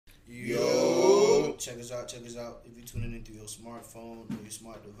check us out. If you're tuning in through your smartphone or your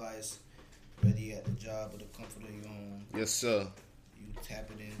smart device, whether you're at the job or the comfort of your home. Yes, sir. You tap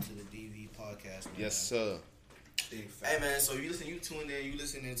it into the DV podcast, man. Yes, sir. Hey, man, so you tuned in, you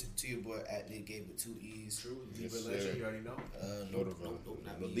listening to your boy at Nick Gabe with 2 E's. True. Yes, Libra sir. legend, you already know. Nope,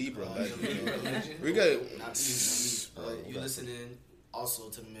 not The me. Libra Yeah, legend. Libra legend. We got Not me. But you listening also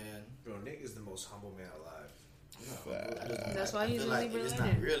to the man. Bro, Nick is the most humble man alive. That's why he's I feel a like Libra if it's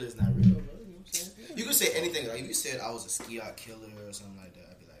legend. not real, it's not real, bro. You know what I'm saying? You could say anything. Like if you said I was a ski-out killer or something like that,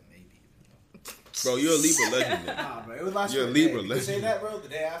 I'd be like, maybe. Bro, you're a Libra legend, man. Nah, bro, it was last You're a day. Libra You legend. say that, bro, the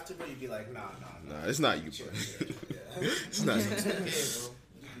day after, bro, you'd be like, nah. Nah, it's not you, bro. It's not you. Yeah, bro.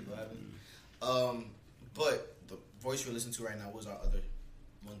 You be vibing. But the voice you're listening to right now was our other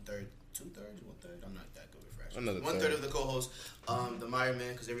 1/3, 2/3, 1/3. I'm not that good with fractions. Another 1/3 third. of the co-hosts, the Meyer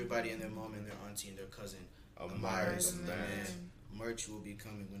Man, because everybody and their mom and their auntie and their cousin. Myers the Man. man. Merch will be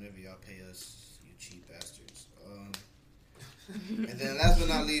coming whenever y'all pay us, you cheap bastards. And then last but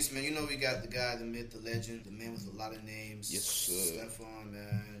not least, man, you know we got the guy, the myth, the legend, the man with a lot of names. Yes, sir. Stephon,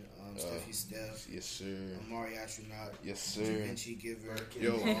 man. Steffi Steph. Yes, sir. Amari Astronaut. Yes, sir. Da Vinci Giver.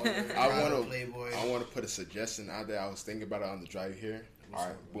 Yo, Prado Playboy. I want to put a suggestion out there. I was thinking about it on the drive here. All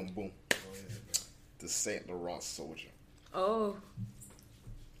right, boom. Go ahead, bro. The Saint Laurent Soldier. Oh,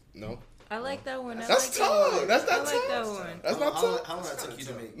 No? I like that one. That's tough. That's not I like that tough. one. That's not tough. How long it took you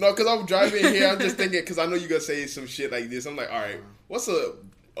to make? No, because I'm driving here. I'm just thinking, because I know you're going to say some shit like this. I'm like, all right, what's a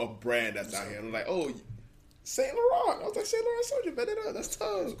brand that's out here? I'm like, oh, Saint Laurent. I was like, Saint Laurent Soldier, bet it up. That's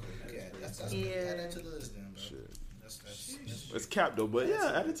tough. Okay, that's Yeah. add that to the list then, bro. Shit. That's It's capped though, but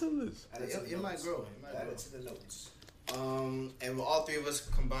yeah, add it to the list. it might grow. Add it to the notes. And with all three of us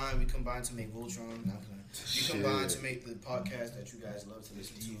combined, we combined to make Voltron. We combined to make the podcast that you guys love to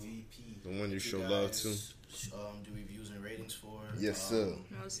listen to. DVP. The one you You show guys, love to. do reviews and ratings for. Yes, sir.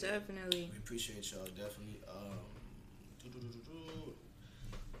 Most definitely. We appreciate y'all definitely.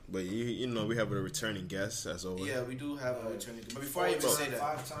 But you know, we have a returning guest as always. Yeah, we do have a returning. But before I even say that,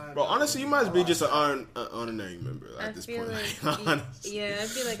 5 times. Bro, honestly, you might as be just an honorary member I at this feel point. like, Honestly. yeah, I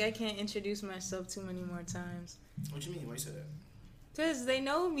feel like I can't introduce myself too many more times. what you mean? Why you say that? Cause they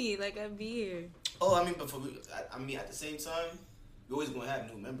know me, like I be here. Oh, I mean, but I mean, at the same time, we're always gonna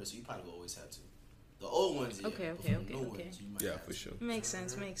have new members, so you probably will always have to. The old ones, yeah. Okay, but okay, for the okay, new okay. ones, you might Yeah, have for to. sure. Makes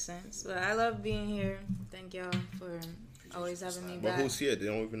sense. But I love being here. Thank y'all for always having me But back. who's here? They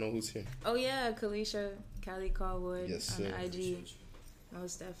don't even know who's here. Oh yeah, Kalisha, Callie Callwood Yes, on sir. IG.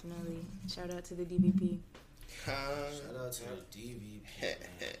 Most definitely. Shout out to the DBP. Shout out to the DVP. Man.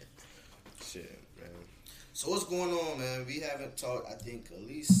 Shit, man. So what's going on, man? We haven't talked. I think at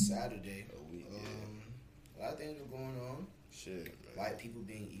least Saturday. A week, yeah. A lot of things are going on. Shit, man. White people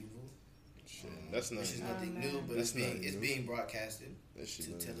being evil. Shit. That's not Which is new. nothing man. new, but That's not it's new. being broadcasted That shit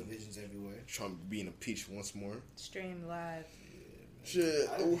to not new. televisions everywhere. Trump being impeached once more. Stream live. Shit.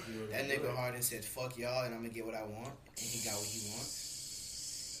 That nigga Harden said, "Fuck y'all," and I'm gonna get what I want, and he got what he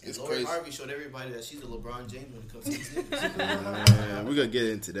wants. And It's Lori crazy. Harvey showed everybody that she's a LeBron James when it comes to these niggas. Man, we're gonna get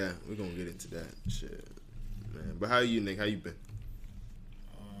into that. Shit. Man. But how you, Nick? How you been?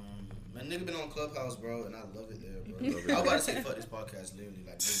 My nigga been on Clubhouse, bro, and I love it there, bro. Love it. I was about to say fuck this podcast, literally.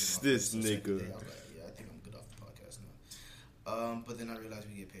 Like, This my first or second nigga. day. I was like, yeah, I think I'm good off the podcast now. But then I realized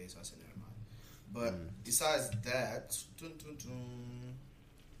we get paid, so I said, never mind. But besides that,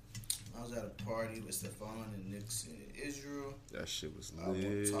 I was at a party with Stephon and Nick's in Israel. That shit was I won't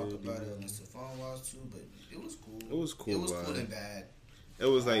lit. talk about it unless Stephon was too, but it was cool. It was cool, It was man. cool and bad. It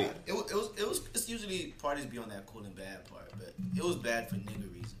was like, It was. It's usually parties be on that cool and bad part, but it was bad for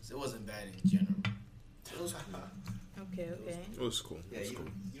nigga reasons. It wasn't bad in general. It was cool. Okay. it was cool. Yeah, It was you cool.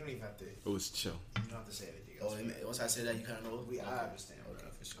 don't even have to. It was chill. You don't have to say anything Oh, else. and once I said that, you kind of know. I understand. Okay,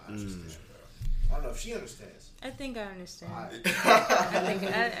 for sure. I understand. I don't know if she understands. I think I understand. Alright.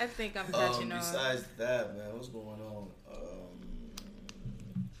 I think I'm catching on. Besides that, man, what's going on?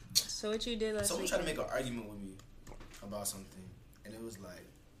 So what you did last Someone week? tried to make an argument with me about something, and it was like,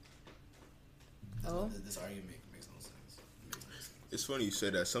 Oh? this argument makes no sense. It makes no sense. It's funny you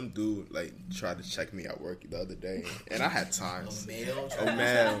said that. Some dude like tried to check me at work the other day, and I had time. A male. A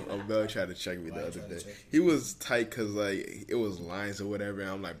male tried to check me Why the he other tried to day. check He was tight because like it was lines or whatever. And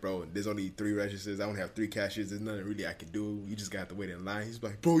I'm like, bro, there's only 3 registers. I only have 3 cashiers. There's nothing really I can do. You just got to wait in line. He's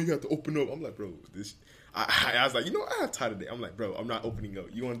like, bro, you have to open up. I'm like, bro, this. I was like, you know, I have time today. I'm like, bro, I'm not opening up.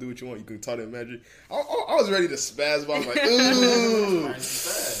 You want to do what you want? You can talk to Magic. I was ready to spaz, but I was like,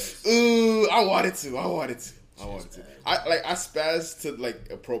 ooh, I wanted to. I wanted to. I spazzed to like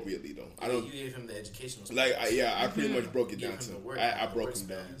appropriately though. I don't. You gave him the educational. Like I pretty much broke it Give down him to the him. work, I the broke work him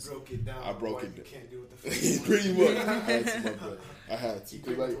down. spaz. Broke it down. I broke why it you down. can't do what the fuck. Pretty much. I had to, my brother. I had to.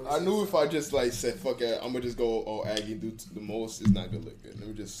 'Cause, like I knew if I just like said fuck it, I'm gonna just go all Aggie and do the most. It's not gonna look good. Let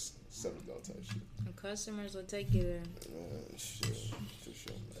me just settle down type shit. And customers will take you there. Shit, for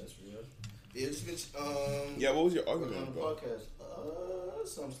sure. Man. That's real. Yeah, just been, Yeah, what was your on argument the about? podcast.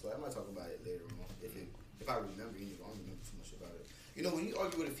 Some stuff. I might talk about it later on if I remember. I don't remember too much about it. You know, when you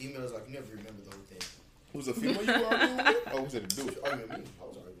argue with a female, it's like you never remember the whole thing. Was it a female you were arguing with, or was it a dude? Arguing with me, I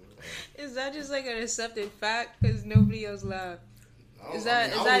was arguing with her. Is that just like an accepted fact? Because nobody else laughed. Is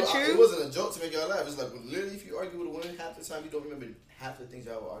that true? It wasn't a joke to make y'all laugh. It's like literally, if you argue with a woman, half the time you don't remember half the things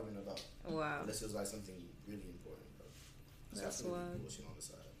y'all were arguing about. Wow. Unless it was like something really important. Bro. That's I feel like wild. bullshit on the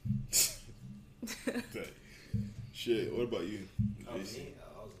side. Shit, what about you? Oh, me? JC?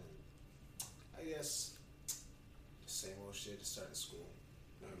 I guess same old shit. Just starting school.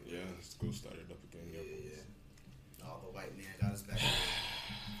 Yeah, school started up again. Yeah. Oh, the white man got us back.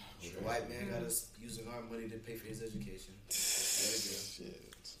 The white man got us using our money to pay for his education. Shit.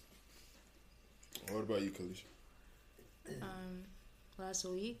 What about you, Kalisha? Last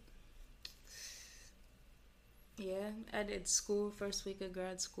week. Yeah, I did school, first week of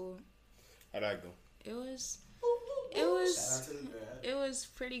grad school. How'd that go? It was Shout out to the grad. it was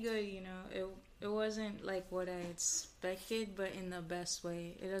pretty good, you know. It wasn't like what I expected, but in the best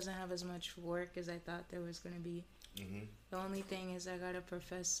way. It doesn't have as much work as I thought there was gonna be. Mm-hmm. The only thing is I got a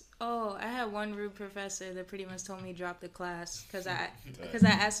professor. Oh, I had one rude professor that pretty much told me drop the class because I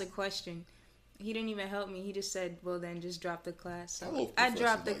asked a question. He didn't even help me. He just said, "Well, then just drop the class." So I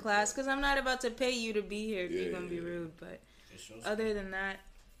dropped the class because I'm not about to pay you to be here if you're gonna be rude. But other than that,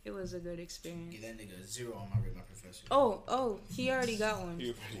 it was a good experience. Get that nigga a 0 on my rate, my professor. Oh, he already got one.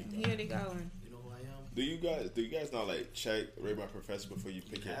 He already got one. You know who I am? Do you guys not like check rate my professor before you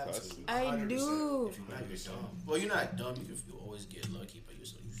pick your have class? to. I 100%. do. If you're not, you're dumb. Well, you're not dumb. You always get lucky, but you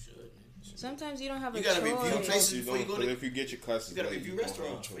should. Man. Sometimes you don't have You a gotta choice. review places You before you don't, go but to. if you get your classes, You gotta late, review you don't have a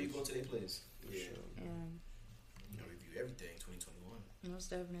restaurants before you choice. go to their place. Yeah. Yeah, You gotta review everything. 2021. most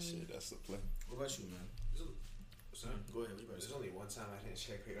definitely. Shit, that's the play. What about you, man? Son, Go ahead. What you about to there's say? only one time I didn't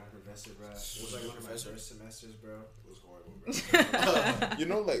check rate on professor, bro. It was Was like it one of my professor? first semesters, bro. It was horrible, bro. You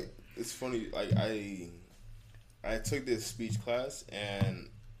know, like it's funny. Like I took this speech class and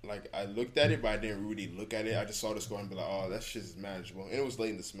like I looked at it, but I didn't really look at it. I just saw the score and be like, "Oh, that shit is manageable." And it was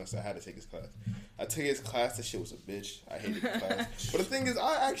late in the semester. I had to take his class. I took his class. That shit was a bitch. I hated the class. But the thing is,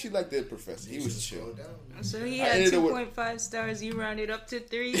 I actually liked the professor. He was chill. Scroll down, man. So he I had ended up with- 2.5 stars. You rounded up to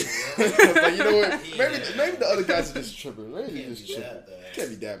 3. Like, you know what? Maybe the other guys are just tripping. Maybe Can't he's just be tripping. that bad. Can't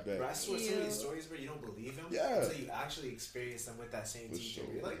be that Bro, I bad. swear some of these stories, bro, you don't believe them Yeah. until you actually experience them with that same For teacher.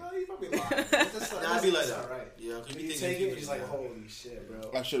 sure. You're like, oh, you probably lying. That's Nah, I be like that's that. not right. Yeah, cause When you you think take you it, it's like, yeah. holy shit,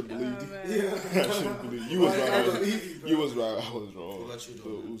 bro. I should have believed you. man. Yeah. I should have believed you. You was Why did I right. believe you, bro? You was right. I was wrong. What about you, though?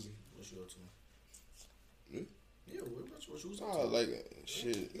 Lil man? Uzi. What you up to? Me? Yeah, what about you? What you was up Oh, to? like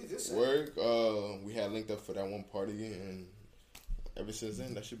shit. You just said- Work. We had linked up for that one party, and ever since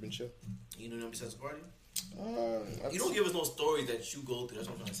then, that shit been chill. You know nothing besides the party? I've You don't give us no stories that you go through. That's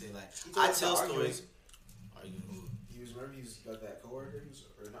what I'm trying to say. Like, You told I us tell about arguing. stories. Arguing who? You was, remember you got that coworker who's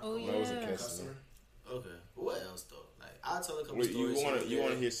or not Oh, coworker, That was a yeah. customer. Okay. But what else, though? Like, I'll tell a couple Wait, you stories.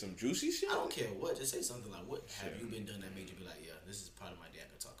 want to hear some juicy shit? I don't care what. Just say something like, what have you been done that made you be like, yeah, this is part of my day I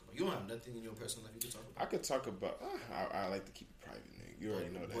can talk about. You don't have nothing in your personal life you can talk I about. could talk about. I like to keep it private, nigga. You already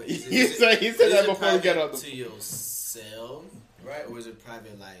know that. But He said that before we got out to the. yourself, right? Or is it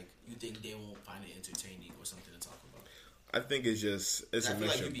private? Like you think they won't find it entertaining or something to talk about? I think it's just it's I a feel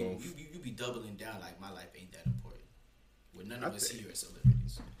like mixture of both. you be doubling down. Like my life ain't that important. With none of I us think- here are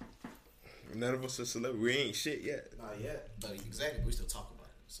celebrities, None of us are celebrities. We ain't shit yet. Not yet. but exactly we still talk about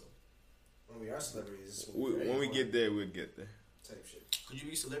it. So When we are celebrities, it's When we get there, we'll get there. type shit. could you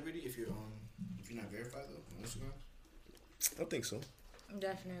be a celebrity if you're not verified though on Instagram? I think so.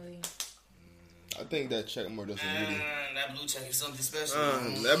 Definitely. I think that check mark doesn't really. That blue check is something special.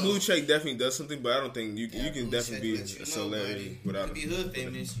 That blue check definitely does something, but I don't think you That can blue definitely check be lets you a know, celebrity buddy. without. You can be hood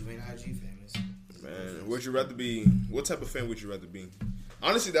famous. You ain't IG famous. Man, would you rather be? What type of fan would you rather be?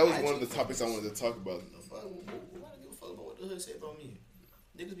 Honestly, that was one of the topics I wanted to talk about. No fuck. Why do I give a fuck about what the hood say about me?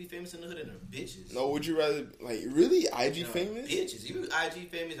 Niggas be famous in the hood and they're bitches. No, would you rather like really IG You know, famous? Bitches. You IG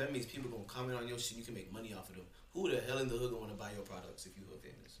famous, that means people gonna comment on your shit. You can make money off of them. Who the hell in the hood gonna want to buy your products if you hood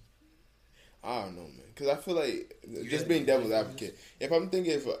famous? I don't know, man. Because I feel like just being devil's advocate. If I'm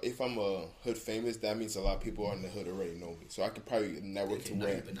thinking if I'm a hood famous, that means a lot of people in the hood already know me. So I could probably network to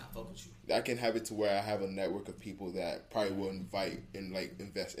where but not fuck with you. I can have it to where I have a network of people that probably will invite and like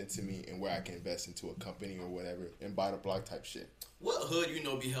invest into me, and where I can invest into a company or whatever and buy the block type shit. What hood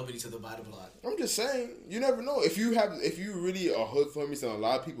be helping each other buy the block? I'm just saying, you never know. If you really are hood famous and a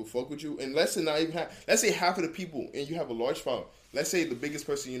lot of people fuck with you, and let's say half of the people, and you have a large following. Let's say the biggest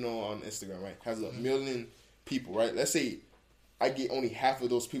person you know on Instagram, right, has 1 million people, right? Let's say I get only half of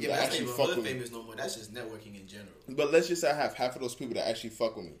those people that actually fuck with me. Famous no more. That's just networking in general. But let's just say I have half of those people that actually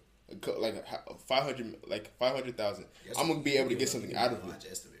fuck with me, like 500,000. I'm gonna be able to get something out of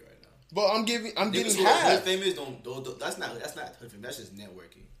it. But I'm getting half. Hood famous don't that's not hood famous. That's just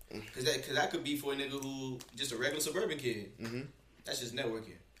networking. Cause that could be for a nigga who just a regular suburban kid. Mm-hmm. That's just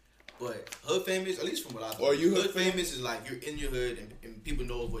networking. But hood famous, at least from what I thought, hood famous is like you're in your hood and people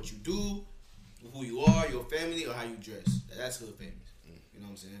know what you do, who you are, your family, or how you dress. That's hood famous. You know what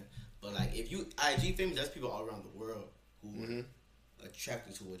I'm saying? But like if you IG famous, that's people all around the world who are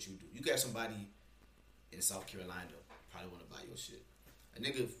attracted to what you do. You got somebody in South Carolina probably want to buy your shit. A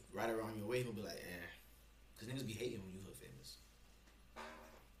nigga right around your way, he'll be like, because niggas be hating when you hood famous.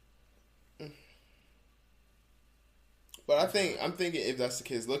 But I'm thinking if that's the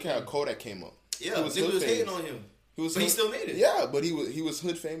case, look how Kodak came up. Yeah, niggas was hating on him. But he still made it. Yeah, but he was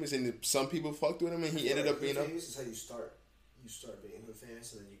hood famous, and some people fucked with him, and he ended up being famous. Is how you start. You start being hood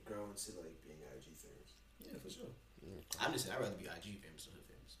famous, and then you grow into like being IG famous. Yeah, for sure. I'm just saying, I'd rather be IG famous than hood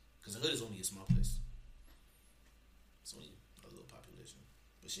famous, because the hood is only a small place. It's only a little population.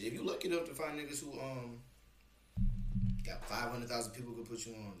 But shit, if you lucky enough to find niggas who got 500,000 people could put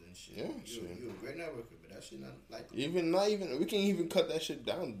you on, then shit. Yeah, you're a great networker, but that shit not likely. Not even we can even cut that shit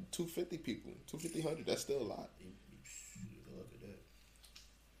down. 250 people, 250, that's still a lot. Look at that.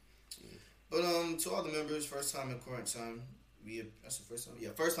 But to all the members, first time in quarantine, that's the first time. Yeah,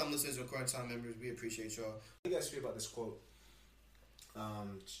 first time listeners and quarantine members, we appreciate y'all. What do you guys feel about this quote?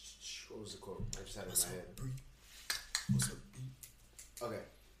 What was the quote? I just had it in my head. What's up? Okay.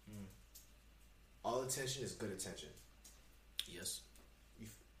 All attention is good attention. Yes.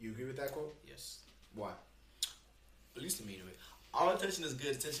 You agree with that quote? Yes. Why? At least to me, anyway. All attention is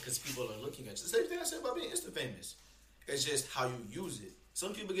good attention because people are looking at you. The same thing I said about being Insta famous. It's just how you use it.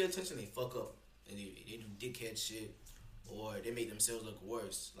 Some people get attention, they fuck up. And they do dickhead shit. Or they make themselves look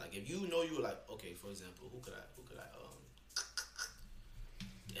worse. Like, if you know you were like, okay, for example, who could I,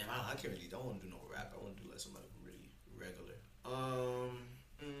 damn, I can't really, don't want to do no rap. I want to do like somebody really regular.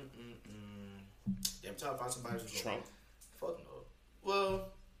 Damn, I'm trying to find somebody who's Trump. Fuck no.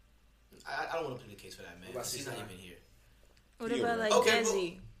 Well, I don't want to plead the case for that man. He's not even here. What about like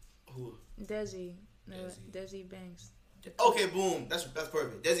Desi? Who? Desi. No, Desi Banks. Okay, boom. That's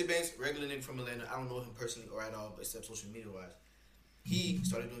perfect. Desi Banks, regular nigga from Atlanta. I don't know him personally or at all, but except social media wise. He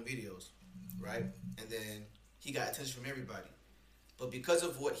started doing videos, right? And then he got attention from everybody. But because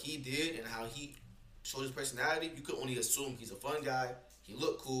of what he did and how he showed his personality, you could only assume he's a fun guy. He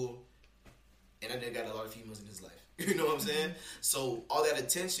looked cool, and that nigga got a lot of females in his life. You know what I'm saying? So all that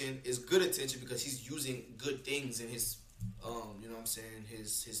attention is good attention because he's using good things in his, you know what I'm saying? In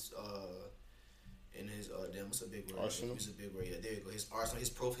his damn, what's a big word? Arsenal. Use a big word. Yeah, there you go. His arsenal, his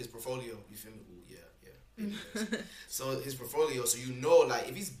portfolio. You feel me? Ooh, yeah. So his portfolio. So you know, like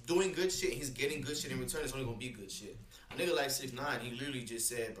if he's doing good shit, and he's getting good shit in return. It's only gonna be good shit. A nigga like 6ix9ine, he literally just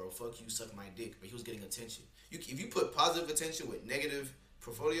said, "Bro, fuck you, suck my dick," but he was getting attention. If you put positive attention with negative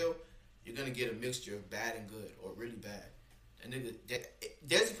portfolio, you're gonna get a mixture of bad and good, or really bad. That nigga,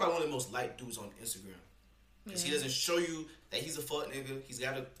 Desi's probably one of the most liked dudes on Instagram. Because he doesn't show you that he's a fuck nigga. He's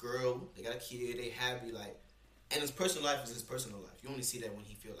got a girl, they got a kid, they happy, like, and his personal life is his personal life. You only see that when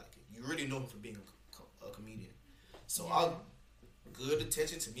he feel like it. You really know him for being a comedian. So good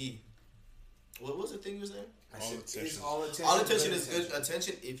attention to me. What was the thing you were saying? All attention is good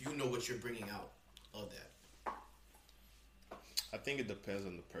attention if you know what you're bringing out of that. I think it depends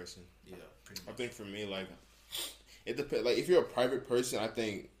on the person. Yeah, pretty much. I think for me, like, it depends. Like, if you're a private person, I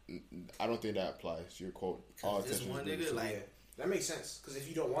don't think that applies to your quote. All attention. This one nigga, like, yeah, that makes sense. Because if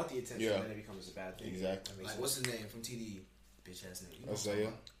you don't want the attention, then it becomes a bad thing. Exactly. Like, what's his name from TDE? Bitch ass name.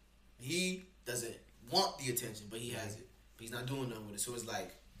 Isaiah. He doesn't want the attention, but he has it. But he's not doing nothing with it. So it's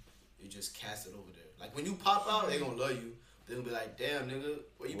like you just cast it over there. Like when you pop out, they gonna love you. They're gonna be like, "Damn, nigga,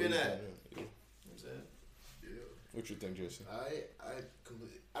 where you been at?" Yeah. You know what I'm saying? Yeah. What you think, Jason?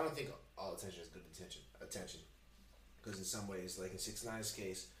 I don't think all attention is good attention. Because in some ways, like in 6ix9ine's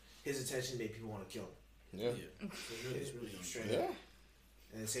case, his attention made people want to kill him. Yeah. It's really straight yeah. up.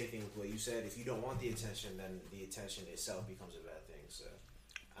 And the same thing with what you said. If you don't want the attention, then the attention itself becomes a bad thing. So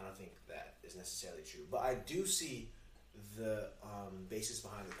I I don't think that is necessarily true. But I do see the basis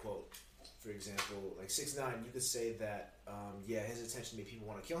behind the quote. For example, like 6ix9ine, you could say that his attention made people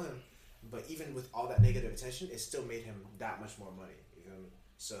want to kill him, but even with all that negative attention, it still made him that much more money. You feel me?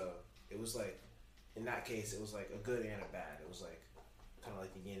 So it was like, in that case, it was like a good and a bad. It was like kind of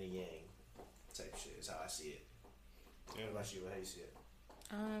like the yin and yang type shit. Is how I see it. Yeah. What about you? How do you see it?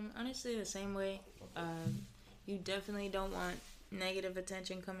 Honestly, the same way. You definitely don't want negative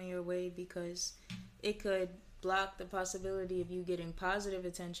attention coming your way because it could block the possibility of you getting positive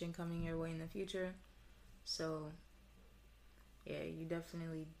attention coming your way in the future. So, yeah, you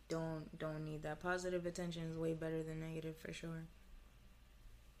definitely don't need that. Positive attention is way better than negative for sure.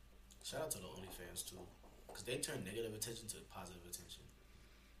 Shout out to the OnlyFans too, because they turn negative attention to positive attention.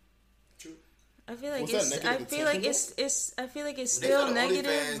 True. I feel like it's When they still started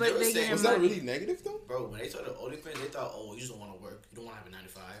negative, OnlyFans, but they were they saying- getting Was that money. really negative though? Bro, when they started OnlyFans, they thought, oh, you just don't want to work. You don't want to have a 9 to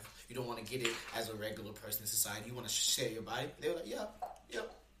 5. You don't want to get it as a regular person in society. You want to share your body. They were like, yeah,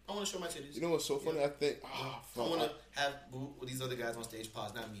 I want to show my titties. You know what's so funny? Yeah. I think I want to have boo with these other guys on stage.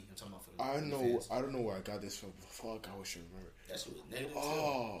 Pause, not me. I'm talking about for the I know. OnlyFans. I don't know where I got this from. Fuck, I wish I remember. That shit was negative too.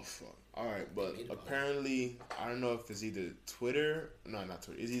 Oh fuck! All right, but Made it about apparently, I don't know if it's either Twitter. No, not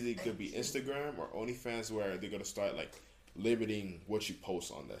Twitter. It's either gonna be Instagram or OnlyFans, where they're gonna start like limiting what you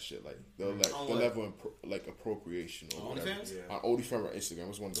post on that shit. Like they'll like On the what? level of like appropriation or On whatever. OnlyFans? Yeah. On OnlyFans or Instagram.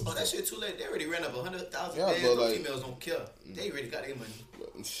 It's one of those. Oh, that two. shit too late. They already ran up 100,000 Yeah, bands. but, No like- females don't care. They already got their money.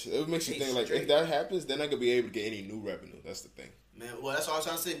 It makes you They think like straight. if that happens, they're not gonna be able to get any new revenue. That's the thing. Man, well, that's all I was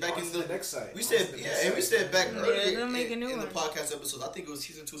trying to say. Back On in to the next site. we On said, to the yeah, next and we site. said back Yeah, earlier they'll make a new in the one. podcast episodes. I think it was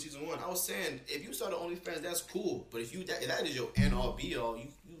season 2, season 1. I was saying if you start an OnlyFans, that's cool. But if that is your end all be all, you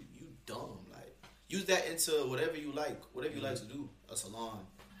dumb. Like use that into whatever you like to do. A salon,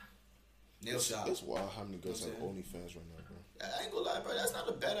 nail shop. It's wild how many girls You have know what OnlyFans right now, bro. I ain't gonna lie, bro. That's not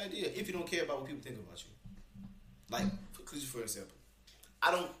a bad idea if you don't care about what people think about you. Like, for example, I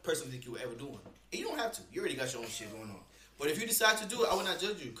don't personally think you would ever do one. And you don't have to. You already got your own shit going on. But if you decide to do it, I would not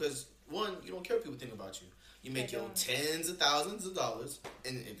judge you because, one, you don't care what people think about you. You make They your don't. tens of thousands of dollars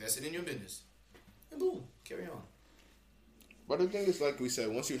and invest it in your business. And boom, carry on. But the thing is, like we said,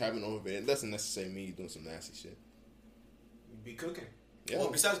 once you have an OnlyFans, it doesn't necessarily mean you're doing some nasty shit. You be cooking. Yeah. Well,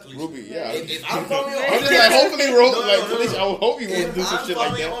 besides Khaleesi. Ruby, yeah. If I'm following your I'm just OnlyFans, like, hopefully, Rose, No, like, no, no, Felicia, no. I would hope you if wouldn't do some I'm shit like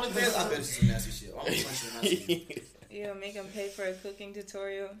following your that. OnlyFans, I bet you some nasty shit. I'm gonna punch you in the nasty. Yeah, make them pay for a cooking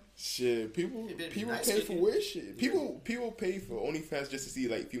tutorial. Shit, people It better be people nice pay for looking. weird shit. People pay for OnlyFans just to see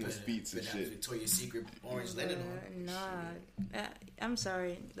like people's feet and But shit. Victoria's Secret orange linen on. Nah, I'm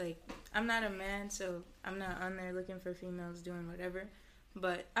sorry. Like, I'm not a man, so I'm not on there looking for females doing whatever.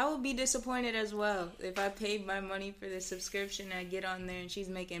 But I would be disappointed as well if I paid my money for the subscription and I get on there and she's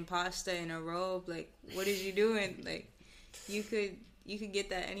making pasta in a robe. Like, what is you doing? Like, you could get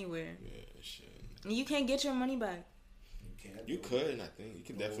that anywhere. Yeah, shit. And you can't get your money back. You could, I think. You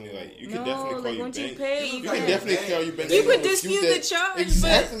could definitely like. You No, could definitely call like you once bank. you pay, You you can can't. definitely call you bank. You could If dispute did- the charge, but-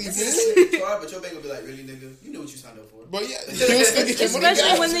 Exactly, bitch. Sorry, but your bank will be like, really, nigga? You knew what you signed up for. But yeah, you'll still get your money back.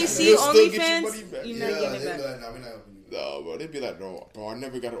 Especially when they see You'll still get your OnlyFans, money back. you Yeah. know- getting it they'd back. be like, nah, we're not helping you. No, bro, they'd be like, bro, I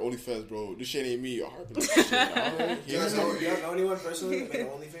never got an OnlyFans, bro. This shit ain't me. Your heart be like, shit, alright. You guys know anyone personally that made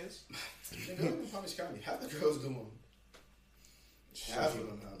OnlyFans? Nigga, I'm in Palm Beach County. Half the girls do them. Half of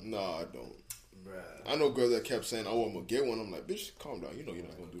them have. No, I don't. Bruh. I know girls that kept saying, "Oh, I'm gonna get one." I'm like, "Bitch, calm down. You know you're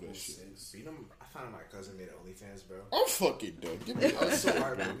not gonna do that shit." You know, I found out my cousin made OnlyFans, bro. I'm fucking done. Give me, I was so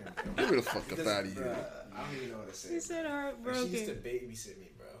heartbroken, bro. give me the fuck up Because, out of here. bruh, I don't even know what to say. He said Like, she used to heartbroken. babysit me,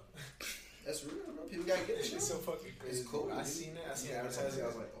 bro. That's real, bro. People gotta get this shit. It's so fucking crazy. It's cool. I seen that. I seen advertising. I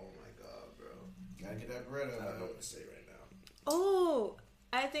was like, oh my god, bro. Gotta get that bread I don't know out. what to say right now. Oh,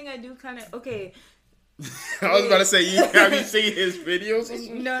 I think I do kind of. Okay. I was about to say, have you seen his videos? or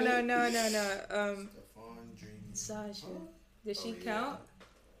some No. The fun dream. Sasha. Does she Oh, yeah. count?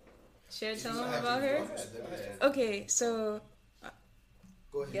 Should I tell She's them not about actually her? wrong. Go ahead. Okay, so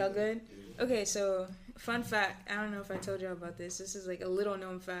Go ahead. y'all good? Okay, so fun fact. I don't know if I told y'all about this. This is like a little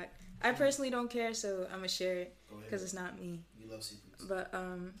known fact. I personally don't care, so I'm gonna share it Go ahead. because it's not me. You love secrets. But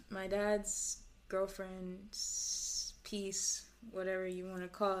my dad's girlfriend's piece, whatever you want to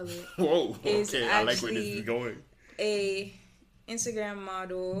call it, Whoa, is okay, I like where this actually- is going. a Instagram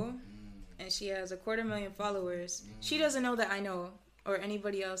model, and she has 250,000 followers. She doesn't know that I know, or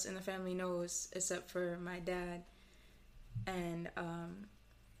anybody else in the family knows, except for my dad. And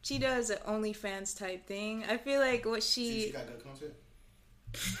she does an OnlyFans type thing. I feel like what She she. got good content.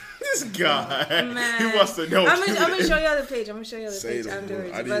 This guy, Man. he wants to know. I'm gonna show y'all the page. I'm gonna show y'all the Say page it, bro.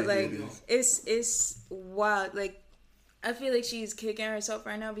 afterwards. I But didn't like, hear this. it's wild. Like, I feel like she's kicking herself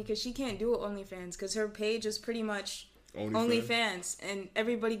right now because she can't do it OnlyFans because her page is pretty much OnlyFans, and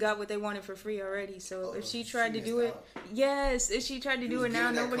everybody got what they wanted for free already. So if she tried to do it, if she tried to do it now,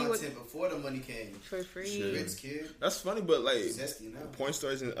 nobody would. Before the money came for free. Shit. Rich kid. That's funny, but like Zesty now. porn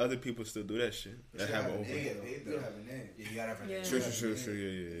stars and other people still do that shit. That have an Yeah, OnlyFans. they have a name. Yeah, you gotta have a Yeah. name. True.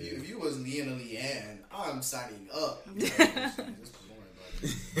 Yeah. If you was Leanna Leanne, I'm signing up.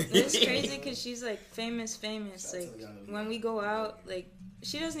 It's crazy because she's like famous. Shout out Like to Yana when we go out, like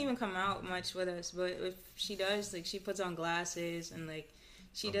she doesn't even come out much with us, but if she does, like she puts on glasses and like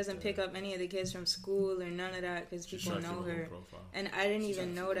she doesn't pick up any of the kids from school or none of that because people know her. And I didn't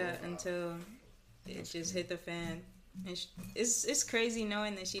even know that until it just hit the fan. And it's crazy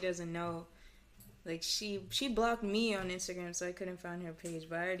knowing that she doesn't know. Like she blocked me on Instagram, so I couldn't find her page,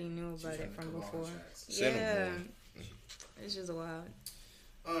 but I already knew about it from before. Yeah, it's just wild.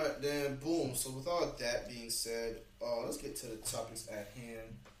 Alright, then boom. So with all that being said, let's get to the topics at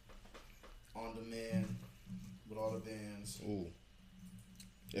hand. On demand with all the bands. Ooh.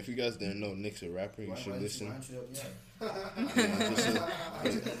 If you guys didn't know Nick's a rapper, you should listen.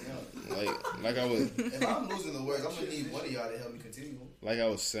 Like I was. If I'm losing the words, I'm gonna need one of y'all to help me continue. Like I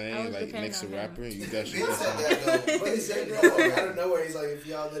was saying, like Nick's a rapper, you guys should listen. But he said no. Out of nowhere, he's like, if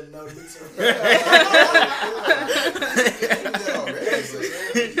y'all didn't know,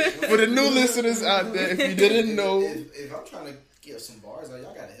 For the new listeners out there, if you didn't know, if I'm trying to get some bars, y'all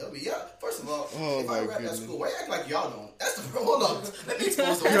gotta help me. Yeah, first of all, if my I rap goodness. at school, why you act like y'all don't? That's the hold on. Let me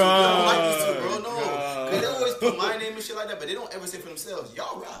expose the God, like these two, bro. No, God. they always put my name and shit like that, but they don't ever say for themselves.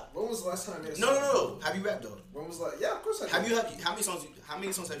 Y'all rap. When was the last time you had a No. song? Have you rapped though? When was like, yeah, of course I did. Have you how many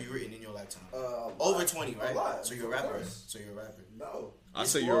songs have you written in your lifetime? Over 20, right? A lot. So you're a rapper. Of course. So you're a rapper. No. I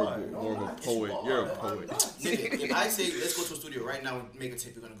It's say you're hard. more of a I'm not. poet. It's You're a hard. poet. I'm not. Nigga, if I say let's go to a studio right now and make a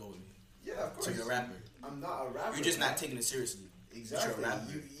tape, you're gonna go with me. Yeah, of course. So you're a rapper. I'm not a rapper. You're just not taking it seriously. Exactly. You're a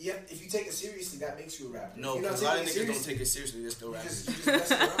rapper. If you take it seriously, that makes you a rapper. No, If you're not because a lot of taking it niggas don't seriously, take it seriously. They're still you rapping. just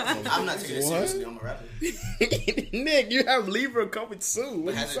mess around. I'm not taking it What? seriously. I'm a rapper. Nick, you have Libra coming soon.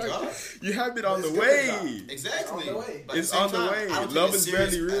 What Has you it talking- dropped? You have it on It's the gonna way. drop. Exactly. It's on the way. But at It's the same on the time, way. I don't take Love it is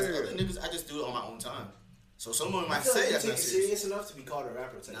serious barely as real. other niggas, I just do it on my own time. So someone I might feel like say you that's take not it serious. serious enough to be called a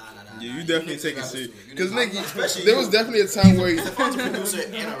rapper. Type Nah. Yeah, you You definitely niggas take it rappers serious. do it. You Because niggas- Nick, especially there you. was definitely a time where, If I'm a producer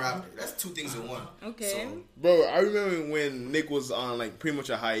and a rapper, that's two things in one. Okay. So, bro, I remember when Nick was on like pretty much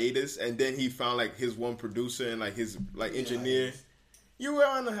a hiatus, and then he found like his one producer and like his like engineer. You were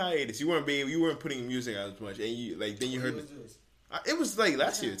on a hiatus. You weren't putting music out as much, and you like then you heard. It was like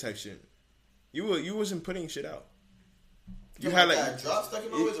last year type shit. You wasn't putting shit out. You had like I dropped Stuck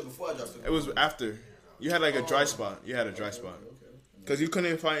in My Ways or before I dropped Stuck in My it was Ways? after. You had like a dry spot. You had a dry spot. Okay. Because you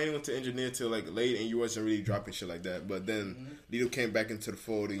couldn't find anyone to engineer till like late, and you wasn't really dropping shit like that. But then Lito came back into the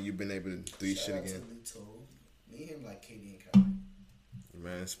fold, and you've been able to do your shit Shout out again. to Lito. Me and him like KD and Kyrie.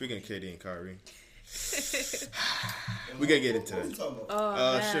 Man, speaking of KD and Kyrie, we gotta get into What we that. talking about?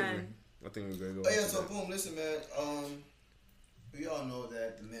 Oh Shiver. man. I think we're gonna go. Oh yeah, into so that. boom, listen man, we all know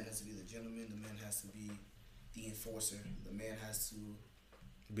that the man has to be the gentleman, the man has to be the enforcer, the man has to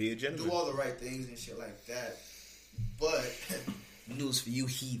Be a gentleman. do all the right things and shit like that. But news for you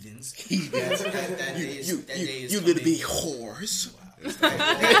heathens. You little bit whores. Whoa,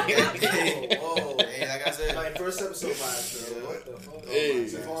 hey, like I said, Like first episode vibes, bro. What the fuck? Hey.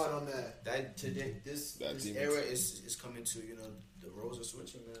 Move on that. that today, this demon. era is coming to, you know, the roles are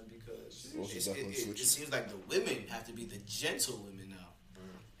switching, man, because Roles are it definitely switching. seems like the women have to be the gentle women now.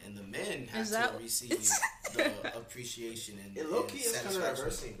 And the men have Is to that- receive the appreciation and It low key is kind of satisfaction.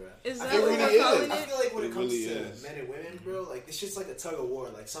 reversing, bro. Is I that feel what like- we're really calling I it? feel like when it It comes really to is. men and women, bro, like it's just like a tug of war.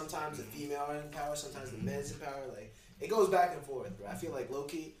 Like sometimes the female are in power, sometimes the men's in power. Like it goes back and forth, bro. I feel like low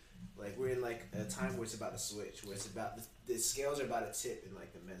key, like we're in like a time where it's about to switch, where it's about the scales are about to tip in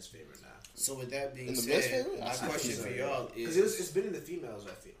like the men's favor now. So with that being In the men's said, favor? my I think question so, for yeah. y'all Because is it's been in the females.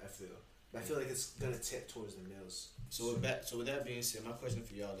 I feel, but I feel like it's gonna tip towards the males. so with that being said, my question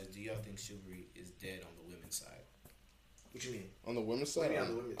for y'all is: do y'all think chivalry is dead on the women's side? What you mean? On the women's What side, do you mean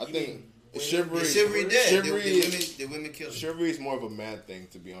on the women? I You think mean chivalry. Chivalry dead. Chivalry The women killed it. Chivalry is more of a man thing,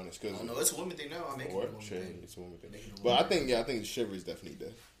 to be honest. Cause Oh no, it's a woman thing now. I'm making it a woman thing. It's a woman thing. Making it a But woman I think chivalry is definitely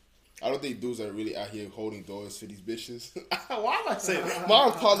dead. I don't think dudes are really out here holding doors for these bitches. Why am I saying my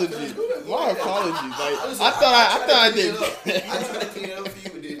apologies? My apologies. Like I thought I did. I tried to clean it up for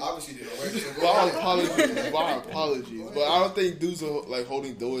you, but it obviously didn't work. My apologies. My apologies. But I don't think dudes are like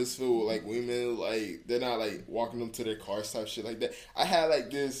holding doors for like women. Like they're not like walking them to their cars type shit like that. I had like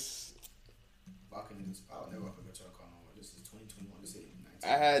this. I'll never walk up to a car no more. This is 2021. This is 19. I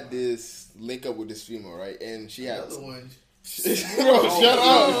had this link up with this female, right? And she had. Another one. Bro, shut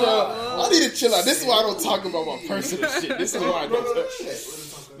up, bro. I need to chill out. This is why I don't talk about my personal shit. This is why I don't talk.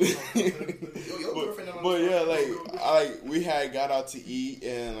 Your girlfriend on But yeah, like we had got out to eat,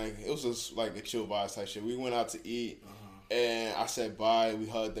 and like it was just like a chill vibes type shit. We went out to eat, and I said bye. We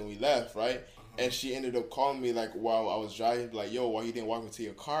hugged, and we left, right? And she ended up calling me like while I was driving, like, "Yo, why you didn't walk me to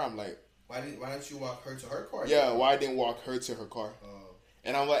your car?" I'm like, why didn't you walk her to her car? "Yeah, why I didn't walk her to her car?"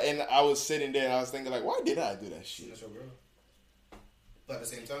 And I'm like, and I was sitting there, and I was thinking like, why did I do that shit? That's your girl. But at the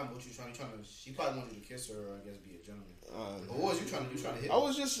same time, what you trying to? She probably wanted you to kiss her, or I guess be a gentleman. But what was you trying to? You trying to hit? I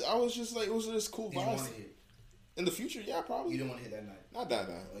was just like, it was just cool Did you vibes. want to hit? In the future, yeah, probably. You didn't want to hit that night. Not that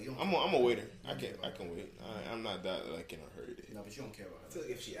night. I'm a waiter. I can wait. I'm not that like in a hurry. No, but you don't care about I feel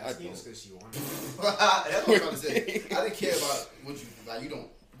like if she asked me, it's because she wanted. That's what I'm trying to say. I didn't care about what you like. You don't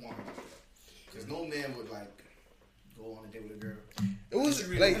want her because no man would like go on a date with a girl. It was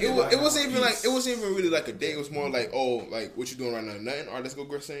like it wasn't even really like a date. It was more like, oh, like what you doing right now? Nothing. All right, let's go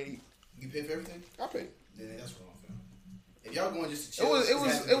grab something. You pay for everything. I pay. Then that's wrong, fam. If y'all going just to chill, it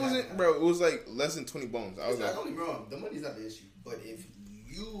wasn't, bro. It was like less than 20 bones. I was like, don't get me wrong. The money's not the issue, but if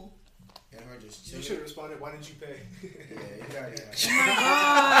you and her just chill, You should have responded. Why didn't you pay? Yeah, you got it.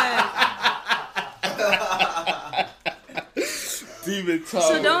 Oh my demon God.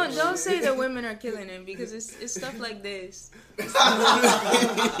 So don't say the women are killing him because it's stuff like this. It's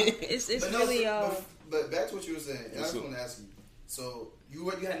But really But back to what you were saying. I just want to ask you. So you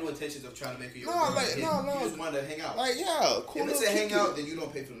had no intentions of trying to make her your No, girl. like, no. You just wanted to hang out. Like, yeah, cool. If it's a hang out, then you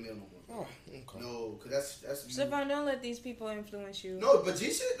don't pay for the meal no more. Oh, okay. No, because that's. Stefan, don't let these people influence you. No, but G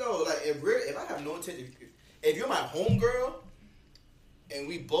shit though. Like if I have no intention, if you're my homegirl, and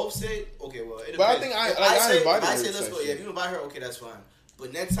we both say okay, well, it But I depends. think If I invited her I say to let's that go. Yeah, shit. if you invite her, okay, that's fine.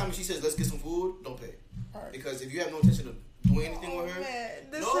 But next time she says let's get some food, don't pay. All right. Because if you have no intention of doing anything with her, Man,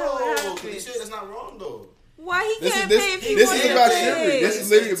 this no, this shit, that's not wrong though. Why he This can't is pay if he this wants is to about pay? chivalry. This is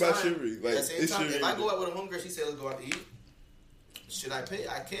literally about chivalry. Like At the same it's time, if chivalry. I go out with a homegirl, she said let's go out to eat. Should I pay?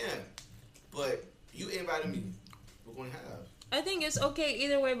 I can. But you invited me. We're going to have. I think it's okay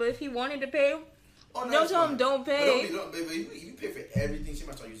either way, but if he wanted to pay, Oh, don't that's tell fine. him don't But pay. if you pay for everything, she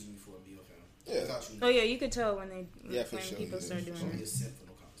might start using you for a meal, fam. Yeah. Without you Oh yeah, you could tell when for when sure, people yeah, start for doing Don't it. be a simp for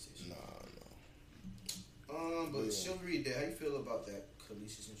no conversation. No. But Yeah. chivalry, Dad, how you feel about that,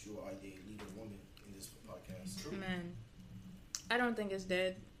 Kalisha, since you are a leader woman in this podcast? Man, I don't think it's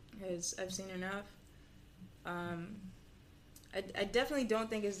dead because I've seen enough. I definitely don't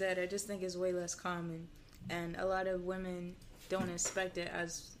think it's dead. I just think it's way less common, and a lot of women don't expect it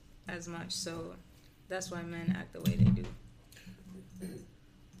as much. So that's why men act the way they do.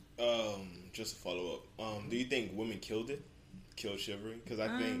 Just to follow up. Do you think women killed chivalry? Because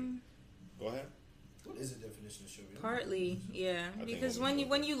I think. Go ahead. What is the definition of chivalry? Partly, yeah. think Because women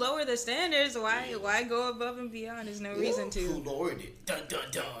when you lower the standards, why go above and beyond? There's no reason Who to. lowered it? Dun dun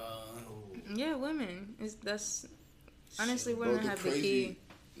dun. Yeah, women. That's honestly Bro, women have the key.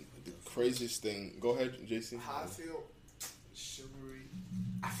 The craziest thing. Go ahead, JC. How I feel chivalry.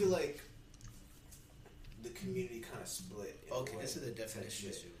 I feel like the community kind of split. in a Okay, way. this is the definition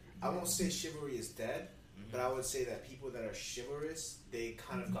of Shit. chivalry. I won't say chivalry is dead, but I would say that people that are chivalrous, they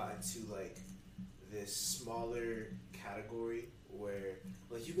kind of got into like this smaller category where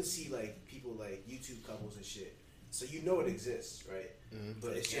like you can see like people like YouTube couples and shit. So you know it exists, right?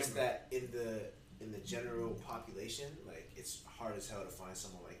 But it's just that in the general population, like it's hard as hell to find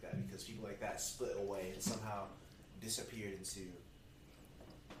someone like that because people like that split away and somehow disappeared into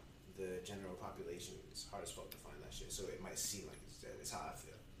the general population. It's hard as fuck to find that shit. So it might seem like it's dead. It's how I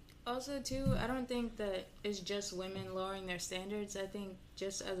feel. Also, too, I don't think that it's just women lowering their standards. I think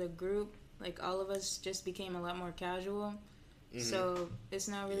just as a group, like all of us just became a lot more casual. So it's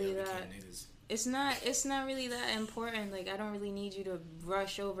not really that. It's not really that important. Like I don't really need you to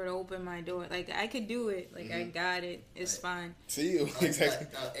rush over to open my door. Like I could do it. Like I got it. It's fine. See you exactly.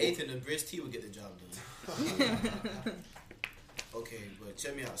 Eighth and the British tea would get the job done. Okay, but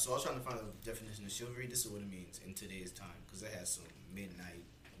check me out. So I was trying to find a definition of chivalry. This is what it means in today's time because I had some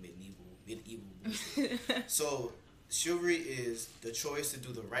medieval bullshit. So chivalry is the choice to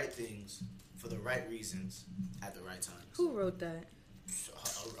do the right things for the right reasons at the right times. Who wrote that?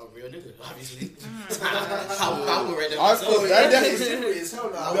 A real nigga, obviously. I would write that I feel myself. that definitely. Chivalry is hell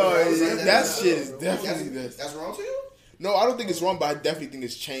no. No, that shit is definitely this. That's wrong to you? No, I don't think it's wrong, but I definitely think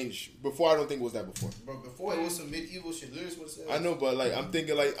it's changed. Before, I don't think it was that before. But before it was some medieval shit. Lyrics would say. I know, but like I'm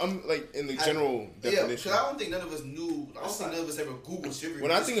thinking, like I'm like in the general Yeah, definition. because I don't think none of us knew. I don't think none of us ever Googled chivalry.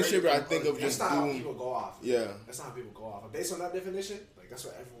 When I think of chivalry, I think of That's just not how doing. people go off. Yeah. That's not how people go off. But based on that definition, like that's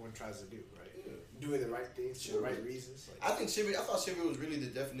what everyone tries to do, right? Doing the right things for the right reasons. Like, I think chivalry. I thought chivalry was really the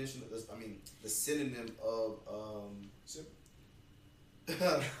definition of this. I mean, the synonym of.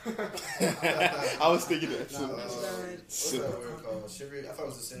 I was thinking that. What's that word called? Chivalry. I thought it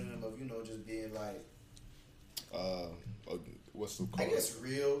was a synonym of just being like What's the I called? guess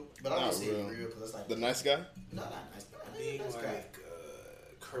real, but I Not don't say real. real because it's like The nice guy. No, not nice. Being Nice guy. like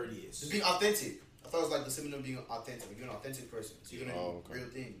courteous. Just being authentic. I thought it was like the synonym of being authentic. Like you're an authentic person, so you're gonna do okay. real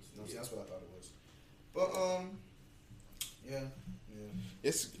things. You know what I'm saying? That's what I thought it was. But yeah.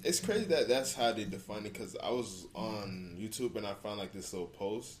 It's crazy that that's how they define it. Because I was on YouTube and I found like this little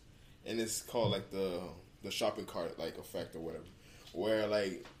post, and it's called like the shopping cart like effect or whatever, where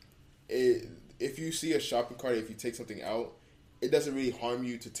like if you see a shopping cart, if you take something out, it doesn't really harm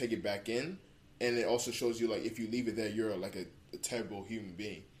you to take it back in, and it also shows you like if you leave it there, you're like a terrible human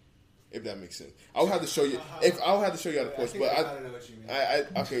being. If that makes sense, I'll have to show you. I'll have to show you how to post, but I don't know what you mean.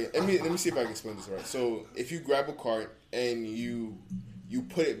 okay. Let me see if I can explain this right. So if you grab a cart and you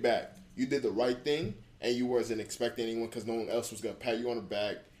put it back, you did the right thing, and you wasn't expecting anyone because no one else was gonna pat you on the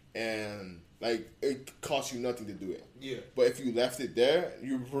back, and like it cost you nothing to do it. Yeah. But if you left it there,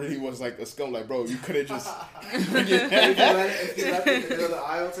 you really was like a scum. Like, bro, you could have just If you left it in the middle of the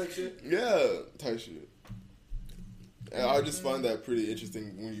aisle type shit. yeah, type shit. And I just find that pretty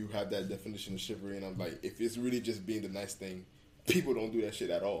interesting when you have that definition of chivalry, and I'm like, if it's really just being the nice thing, people don't do that shit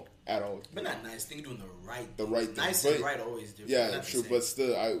at all. But not nice thing, doing the right The thing. right thing. Nice But- and right always different. Yeah, Not the true, same. but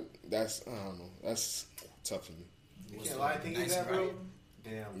still, I don't know. That's tough for me. You What's can't the lie to think nice of that, and bro. right?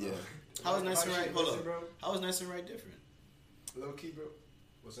 Damn, bro. Yeah. How is nice and right? Hold Listen, up. bro. How is nice and right different? Low key, bro.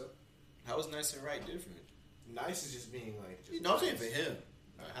 What's up? How is nice and right different? Nice is just being like. Just You know what I'm saying nice. for him.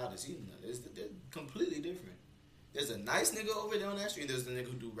 How does he know? They're completely different. There's a nice nigga over there on that street. There's the nigga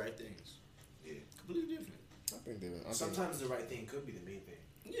who do right things. Yeah. Completely different. I think they. Sometimes the right thing could be the main thing.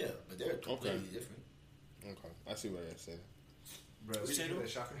 Yeah, but they're completely different. Okay, I see what you're saying. Bro, What you speaking saying, of the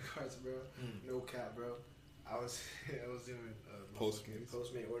shopping carts, bro. No cap, bro. I was doing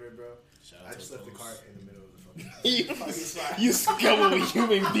Postmate order, bro. Shout out I to just the left the Post. cart in the middle of the fucking spot. You scum of a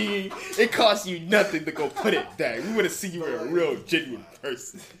human being. It cost you nothing to go put it there. We would have seen you were a real, genuine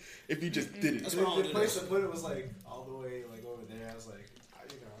person if you just did That's it. what I don't The do place that. to put it was like all the way like over there. I was like,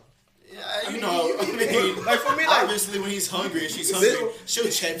 you know. Yeah, I mean, I mean, Like for me, like obviously when he's hungry and she's This- hungry, she'll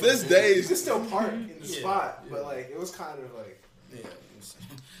check for this the day food. You could is still park in the Yeah, spot, but yeah. like it was kind of like. Yeah,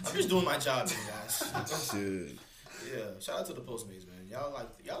 I'm just doing my job, you guys. shit. Yeah, shout out to the Postmates, man. Y'all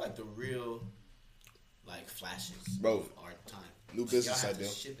like the real, like flashes, Bro. of our time. New business Y'all have to idea.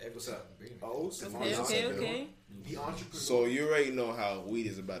 ship What's everything. up? Bring it. Oh, Okay. The entrepreneur. So you already know how weed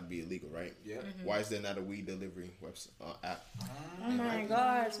is about to be illegal, right? yeah. Why is there not a weed delivery website app? Oh my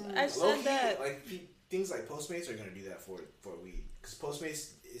gosh, I said Low-key, that. like things like Postmates are gonna do that for weed because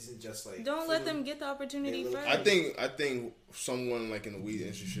Postmates isn't just like. Don't let them get the opportunity They first. I think someone like in the weed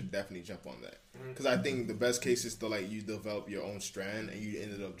industry should definitely jump on that because I think the best case is to like you develop your own strand and you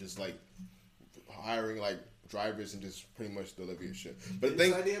ended up just like hiring like drivers and just pretty much deliver your shit. But the Business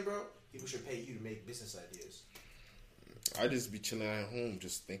thing, idea, bro. People should pay you to make business ideas. I just be chilling at home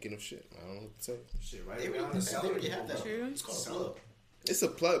just thinking of shit. I don't know what to say. Shit, right? They Down already, the they already have that. True. It's called a plug. It's a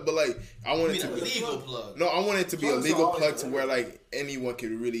plug, but like I want I it mean, to a be legal plug. no, I want it to be a Plugs are legal always plug to delivered. where like anyone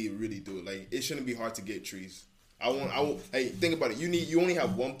can really do it. Like it shouldn't be hard to get trees. I want. Hey, think about it. You only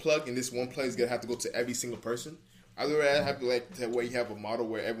have one plug, and this one plug is gonna have to go to every single person. I'd rather have like to where you have a model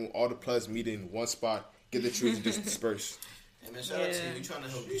where all the plugs meet in one spot, get the trees and just disperse. Hey man, shout out to Yeah. you. You trying to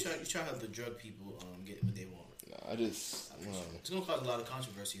help? You trying to help the drug people get what they want. I just. It's gonna cause a lot of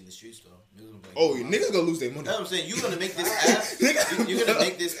controversy in the streets, though. Niggas gonna be like, Oh, niggas gonna lose their money. That's what I'm saying. You're gonna make this app. You're gonna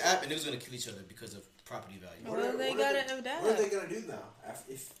make this app, and niggas gonna kill each other because of property value. Well, they gotta adapt. What are they gonna do now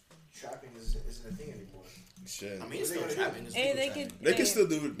if trapping isn't a thing anymore? Shit. I mean, it's What are still they gonna trapping. It's Hey, legal they trapping. could. They can still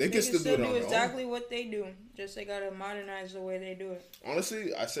do it. They can still do it on their own. exactly what they do. Just they gotta modernize the way they do it.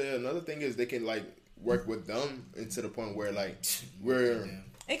 Honestly, I say another thing is they can like work with them into the point where like we're.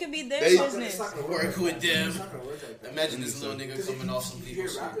 It could be their They- business. It's not gonna Work like with that. them. It's not gonna work like that. Imagine this little nigga 'Cause coming off some You legal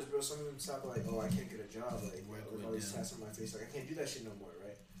hear shit. rappers, bro. Some of them talk like, "Oh, I can't get a job. Like, Work with with all these them. tats on my face. Like, I can't do that shit no more,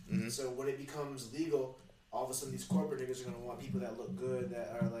 right?" Mm-hmm. So when it becomes legal, all of a sudden these corporate niggas are gonna want people that look good,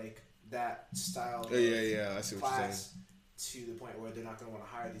 that are like that style. of Yeah. I see what you're saying. class to the point where they're not gonna want to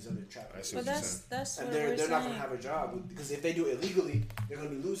hire these other trap I see niggas. But what you're that's And what they're we're not saying. gonna have a job because if they do it illegally, they're gonna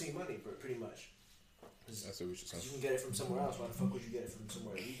be losing money pretty much. That's what you're Because saying. you can get it from somewhere else. Why the fuck would you get it from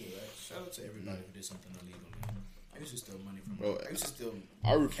somewhere illegal, right? Shout out to everybody who did something illegal, man. I used to steal money from. Bro, I used to steal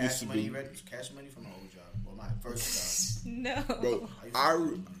I refuse cash to money, be. cash money from my old job, or my first No. Bro, I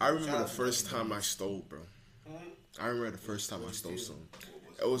remember Shout out the to first everybody. time I stole, bro. I remember the first time I stole something.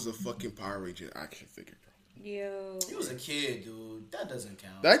 It was a fucking Power Ranger action figure, bro. Yo. job. You was a kid, dude. That doesn't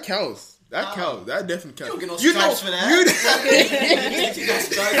count. That counts. That counts. That definitely counts. You don't get no stripes for that. You got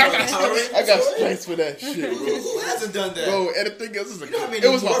stripes I got stripes for that shit, bro. Who hasn't done that? Bro, and the thing is, You know how many it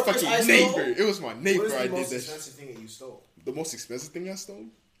was my dwarfers I fucking stole? neighbor. It was my What neighbor is I the did most that expensive shit. thing that you stole? The most expensive thing I stole?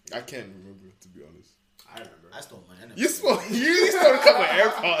 I can't remember, to be honest. I remember. I stole money. I never You stole. stole a couple of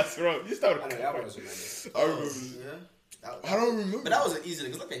AirPods, bro. You stole a I know couple. that was remember. I remember. Yeah. I don't remember. But that was an easy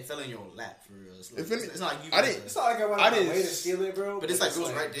because like they fell in your lap for real. It's, like, If any- it's not like you. I didn't- It's not like I went I out of my didn't- way to steal it, bro. But it's like it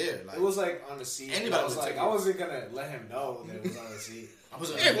was right there. Like It was like on the seat. Anybody I was would like, take I it. wasn't gonna let him know that it was on the seat. I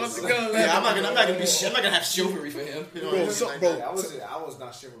wasn't. Yeah, once again, yeah, I'm not gonna have chivalry for him. You know Bro, what I mean? so- Like bro, that. I was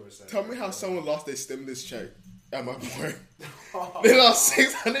not chivalrous. at Tell that. me how someone lost their stimulus check at my point. They lost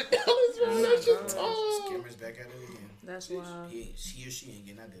 $600, bro. That shit tough. Scammers back at it again. That's wild. He or she ain't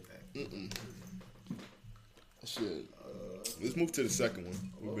getting that bit back. Shit. Let's move to the second one.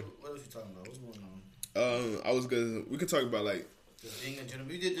 What was you talking about? What's going on? I was gonna. We could talk about like. Just being a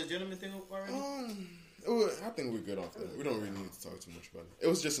gentleman. You did the gentleman thing already. I think we're good off that. We don't really need to talk too much about it. It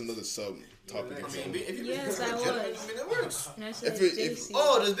was just another sub topic. I mean, if you Yes, if you're I a gentleman, was. I mean, that works. And I said, If it- JC.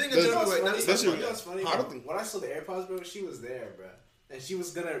 Oh, there's being a That's- gentleman. Wait, That's that's funny. your- That's funny. I don't think- When I saw the AirPods, bro, she was there, bro. And she was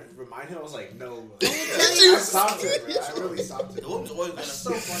gonna remind him. I was like, no. Bro. you? I stopped her, bro. I really stopped her. The woman's always gonna. That's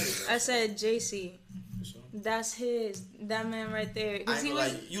so funny, bro. I said, JC, that's his. That man right there. I 'Cause ain't he gonna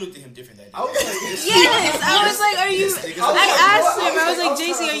was. lie, you looked at him different that day. I was like, Yes, I was like, are you? I asked him. I was like,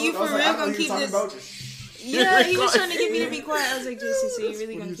 JC, trying are you to- for I was like, real I know gonna you keep talking this? about just- Yeah, he was trying to get me to be quiet. I was like, JC, so you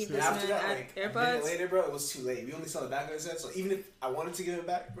really gonna keep And this after man that, at like, a minute AirPods? later, bro, it was too late. We only saw the back of his head, so even if I wanted to give it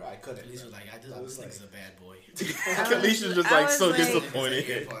back, bro, I couldn't. At least bro. you're like, I was this like- nigga's a bad boy. Alicia's just I like was so like-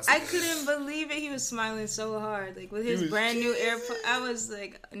 disappointed. I couldn't believe it. He was smiling so hard, like with his was- brand new AirPod. I was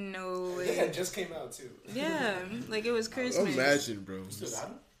like, no Yeah, way. it just came out too. Yeah, like it was Christmas. Imagine, bro. Still got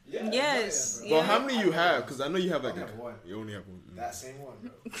him? Yeah. Yes. Yeah, Well, Yeah. how many you have? Because I know you have like I have one. You only have one. bro. That same one,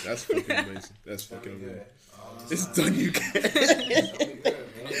 bro. That's fucking amazing. That's That'd fucking be amazing. good. It's done. You can. That'd be good,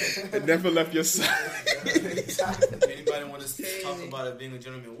 man. It never left your side. Exactly. If anybody want us to talk about it being a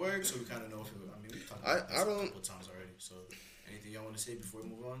gentleman work, so we kind of know if it, I mean, we've talked about this I a don't- couple times already. So, anything y'all want to say before we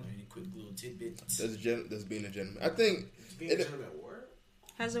move on? Any quick little tidbits? That's being a gentleman. I think. Being a gentleman at work?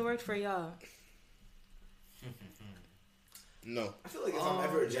 Has it worked for y'all? No. I feel like if I'm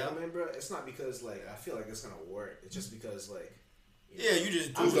ever a gentleman, bro, it's not because like I feel like it's gonna work. It's just because like Yeah, you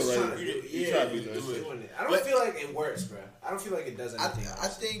just do I'm It's just the right- trying to you do, you yeah, try to be you nice. doing it. I don't But- feel like it works, bro. I don't feel like it does I anything.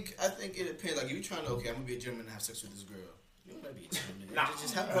 I think it depends. Like if you're trying to, okay, I'm gonna be a gentleman and have sex with this girl. You don't gotta be a gentleman. Nah.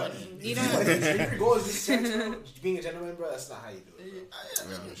 Just have money. You Like, don't. if your goal is just sex, bro, being a gentleman, bro. That's not how you do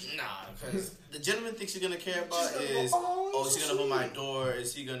it. Nah, because the gentleman thinks you're gonna care about She's gonna is, go, oh, is he so gonna hold my sweet. door?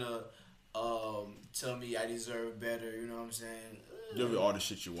 Is he gonna tell me I deserve better? You know what I'm saying? You'll be all the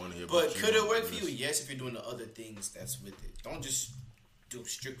shit you want to hear. But about could you. it work for you? Yes, if you're doing the other things that's with it. Don't just do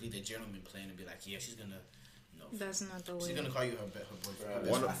strictly the gentleman plan and be like, yeah, she's gonna, That's not the she's way. gonna call you her boyfriend.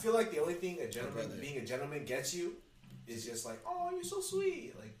 Bro, I feel like the only thing brother. being a gentleman gets you is just like, oh, you're so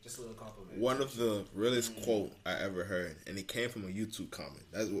sweet, like just a little compliment. One of the realest quote I ever heard, and it came from a YouTube comment.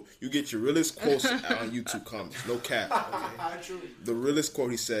 That's what you get your realest quotes on YouTube comments. No cap. True. The realest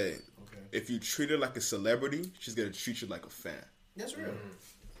quote he said: Okay, "If you treat her like a celebrity, she's gonna treat you like a fan." that's real.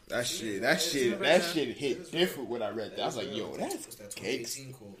 That shit hit different when I read that. I was like, yo, What's that's that cakes.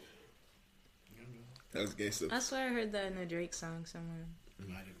 2018 quote? That was gangster. I swear I heard that in a Drake song somewhere.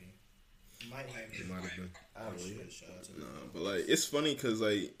 Might have been. Might have been. Might have been. I believe it. Shout out to Nah, but like, it's funny because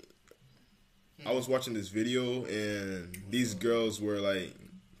like, I was watching this video and these girls were like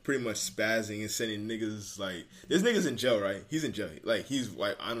pretty much spazzing and sending niggas like, this nigga's in jail, right? He's in jail. Like he's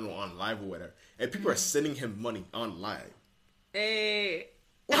like, I don't know, on live or whatever, and people are sending him money on live. Hey.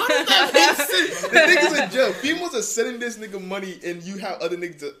 How does that make sense? The niggas in jail. Females are sending this nigga money, and you have other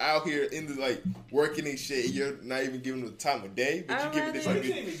niggas out here in the like working and shit. And you're not even giving them the time of day, but you I'd giving this So you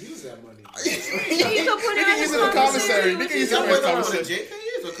nigga. can't even use that money. You can put it Nigga on use his it in commissary. commissary. Nigga use Y'all it in went on a commissary. JK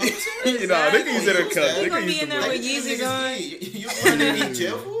is a commissary? You know, they can use it in cut. He They gonna can be use in the there money. with Yeezys on. You want to eat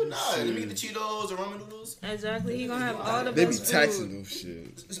jail food? Nah, let me get the Cheetos or ramen noodles. Exactly. He gonna have all the They be best taxing food. them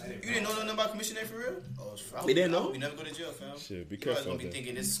shit. You didn't know nothing about Commission A for real? Oh, They didn't know? You never go to jail, fam. Shit, be You careful guys gonna out be there.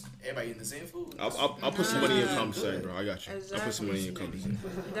 thinking this everybody eating the same food. I'll put some money in Nah. commissary, bro. I got you. I'll put some money in your commissary.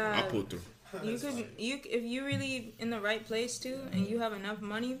 I'll pull through. If you really in the right place too, and you have enough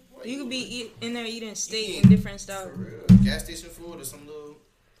money, you could be in there eating steak Yeah. and different stuff. For real. Gas station food or some little,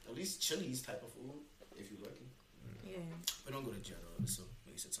 at least Chili's type of food, if you're lucky. Yeah. But don't go to jail though. It's a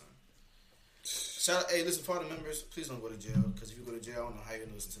waste of time. Shout out, hey, listen, for all the members, please don't go to jail. Because if you go to jail, I don't know how you're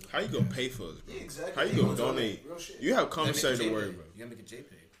gonna listen to the How you gonna pay for us, bro? Yeah, exactly. How you gonna donate? Real shit. You have You gotta make commissary a to JPay. worry about. You gotta make a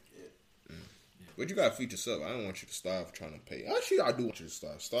JPay. But you gotta feed yourself. I don't want you to starve trying to pay. Actually, I do want you to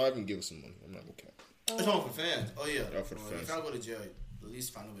starve. Starve and give us some money. I'm not okay. It's all for fans. Oh yeah. Yeah, for the fans. If y'all go to jail, at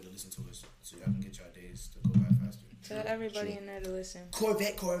least find a way to listen to us so y'all can get your days to go by faster. Tell everybody in there to listen.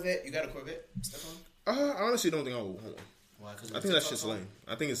 Corvette. You got a Corvette, Stefan? I honestly don't think I would want one. Why? Cause I think that's just lame.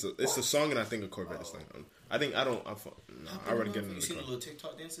 I think it's a song, and I think a Corvette is lame. I'd rather get in You the seen car. the little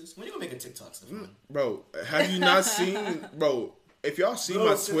TikTok dances? When you gonna make a TikTok, Stefan? Bro, have you not seen, bro? If y'all see Bro,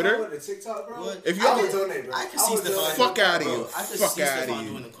 my Stefan Twitter, with the TikTok, bro. What? if I y'all would donate, bro. I can I see would Stefan. donate. Fuck outta here. Bro, I can Fuck see outta Stefan here.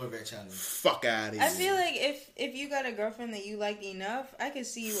 doing the Corvette challenge. fuck out of here. I feel like if you got a girlfuck that you like enough, I could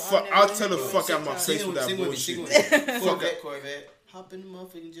see you Fuck, on there. I'll with tell her the doing fuck out my TikTok. face with that bullshit. Corvette. Hop in the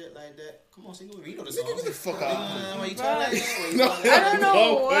motherfucking jet like that. Come on, sing it with me. You know the Nigga, song. get the fuck out. Why you Bro. talking like that? Why you No. talking I like don't that? know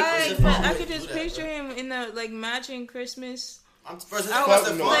No, why, Stefan but I would could do just that, picture bro. him in the like matching Christmas. I'm first. I Stefan, was-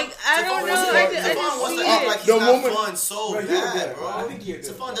 Stefan, like, I don't Stefan know, wants to- I just Stefan wants see to act it. like he's The not moment- fun so Bro, you'll do bad, it, bro. I think you'll do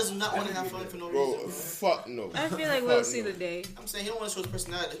Stefan it. does not I want to think have you'll fun do for no Bro, reason. fuck no. I feel like we'll Fuck see no. the day. I'm saying he don't want to show his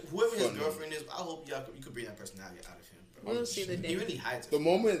personality. Whoever his Fuck no. girlfriend is, I hope you could bring that personality out of him. Bro. We'll see the day. He really hides it. The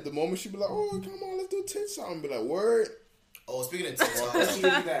moment she be like, oh, come on, let's do TikTok. I'm be like, word. Oh, speaking of Let's TikTok, see you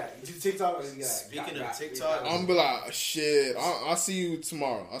do that. You do TikTok or you got Speaking got of TikTok, I'm be like, shit. I'll see you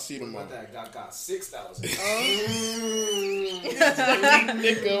tomorrow. I'll see you What tomorrow. about that? Got 6,000.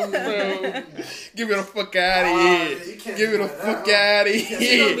 Nigga, bro. Give me the fuck out of yeah, here. you can't Give me do the that, fuck huh? out of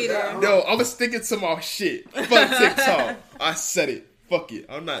gonna be here. there. No, I'm sticking to my shit. Fuck TikTok. I said it. Fuck it.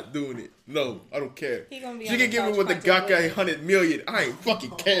 I'm not doing it. No, I don't care. He gonna be She on can the give me couch with the contemplating. Gaka 100 million. I ain't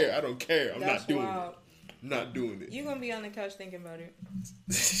fucking care. I don't care. I'm That's not doing wild. it. Not doing it. You gonna be on the couch thinking about it.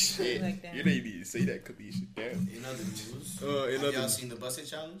 Shit. Like that. You didn't need to say that because you shit down. in other news, In have other- y'all seen the Busted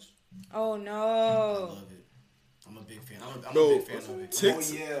Challenge? Oh I no. love it. I'm a big fan. I'm Bro, a big fan of it. Tik- Oh,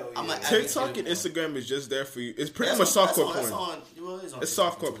 yeah. I'm yeah. an TikTok advocate and of it. Instagram is just there for you. It's pretty That's much on- softcore that's porn. on- well, it's on It's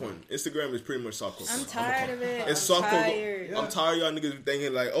TikTok softcore too. porn. Instagram is pretty much softcore porn. I'm tired of it. It's I'm softcore. tired. Yeah. I'm tired of y'all niggas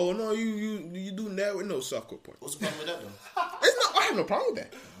thinking like, oh no, you do that with no softcore porn. What's the problem with that though? It's not. I have no problem with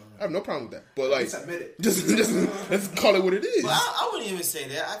that. I have no problem with that. But like, Just admit it. just let's call it what it is. But I wouldn't even say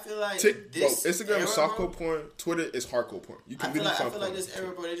that. I feel like Bro, this Instagram era, is bro, softcore porn. Twitter is hardcore porn. You can I feel really like find porn. this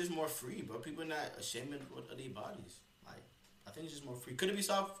era, bro, they're just more free, bro. People are not ashamed of their bodies. Like, I think it's just more free. Could it be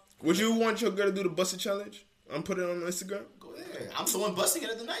soft? Would you want your girl to do the busted challenge? I'm putting it on Instagram. Go ahead. I'm the one busting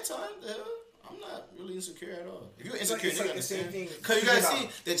it at the nighttime. I'm not really insecure at all. If you're It's like- insecure, it's like the same thing. Because you guys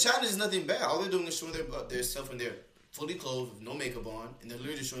Think see, the challenge is nothing bad. All they're doing is showing their self when they're fully clothed, with no makeup on, and they're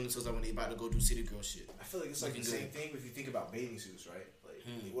literally just showing themselves like when they about to go do city girl shit. I feel like it's like the Looking same good. thing if you think about bathing suits, right?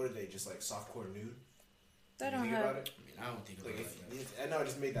 Like, what are they? Just like softcore nude? That You don't think have. about it? I mean, I don't think about Like, it like I know I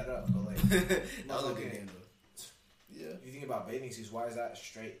just made that up, but like, that. That was a good motherfucking- name though. Yeah. if you think about bathing suits, why is that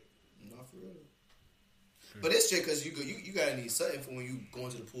straight? Not for real. But it's straight because you gotta need something for when you go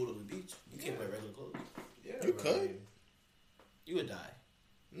into the pool or the beach. You can't wear regular clothes. Yeah, You but could. I mean, You would die.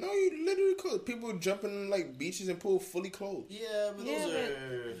 No, you literally could. People jumping in like beaches and pool fully clothed. Yeah, but Yeah, those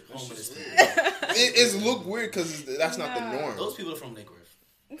but- are homeless just people. It's look weird because that's not the Nah. norm. Those people are from Lake Worth.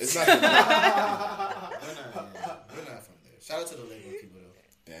 It's not the norm. We're not from there. Shout out to the Lake Worth people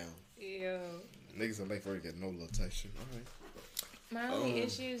though. Damn. Yo. Niggas in Lake Forest get no love touching. All right. My only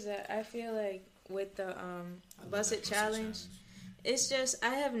issue is that I feel like with the Busted Challenge, it's just I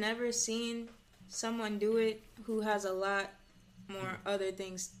have never seen someone do it who has a lot more other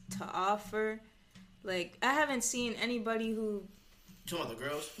things to offer. Like I haven't seen anybody who You talking about the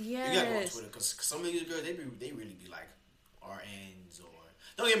girls? You gotta go on yes. Twitter because some of these girls they really be like RNs or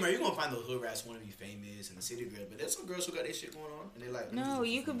don't get me wrong. You're gonna find the hood rats want to be famous and the city girls, but there's some girls who got their shit going on and they like. No,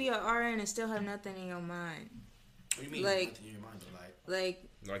 you could be an RN and still have nothing in your mind. What do you mean? like- Nothing in your mind, but like.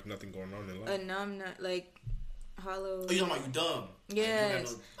 Like Nothing going on in a life. numb nut, like hollow. Oh, you talking about you dumb?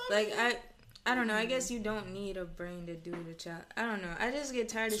 Yes. Like, you Like I don't know. I guess you don't need a brain to do the child. I don't know. I just get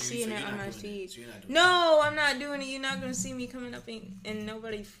tired of seeing it on my feed. So you're not doing No, I'm not doing it. You're not gonna see me coming up in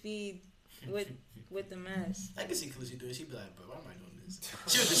nobody feed with the mess. I can see Khaleesi doing it. She'd be like, bro, why am I doing this?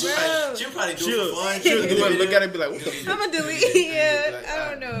 Bro. She'll probably do it She'll for fun. do it, look at it and be like, what the I'm gonna delete. Like, Yeah, I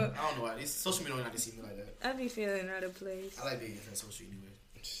don't know. I don't know why. These social media don't like to see me like that. I be feeling out of place. I like being on social anyway.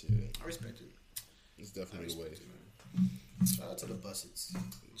 Shit. I respect it. It's I definitely the way. respect it, man. Shout out to the bussets.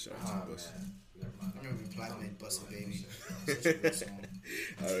 Shout oh, out to the bus. man. Never mind. I remember Black Man Busted Baby. Such a good song.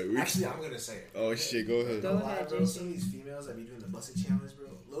 All right, we, Actually, I'm gonna say it. oh shit, go ahead. Go Don't lie, ahead, bro. Jason. Some of these females that be doing the busted challenge, bro.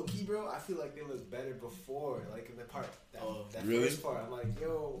 Low key, bro. I feel like they look better before, like in the part that, Oh, that really? first part. I'm like,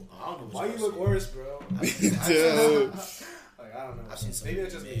 yo, I don't know why you what look worse, bro? Dude. Like I don't know. I've seen some Maybe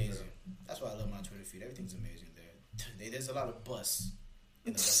it's just me, amazing. bro. That's why I love my Twitter feed. Everything's amazing there. There's a lot of bus.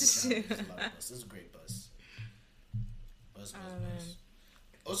 In the bus challenge. There's a lot of bus. This is a great bus. Bus. Oh, man.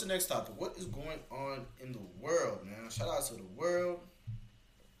 What's the next topic? What is going on in the world, man? Shout out to the world.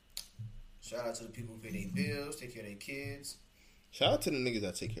 Shout out to the people who pay their bills, take care of their kids. Shout out to the niggas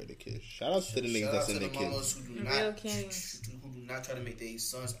that take care of their kids. Shout out to the niggas that send their kids. Who do not try to make their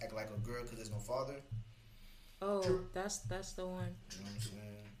sons act like a girl because there's no father. Oh, True. that's the one. You know what I'm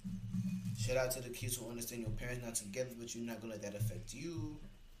saying? Shout out to the kids who understand your parents not together, but you're not gonna let that affect you.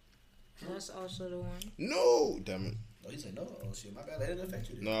 That's also the one. No, damn it. Oh, he said no. Oh shit, my bad. Let it affect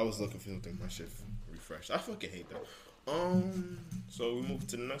you. Then. No, I was looking for something. My shit refreshed. I fucking hate that. So we move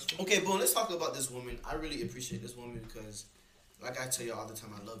to the next one. Okay, boom. Let's talk about this woman. I really appreciate this woman because, like I tell you all the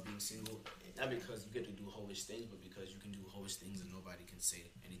time, I love being single. Not because you get to do hoish things, but because you can do hoish things and nobody can say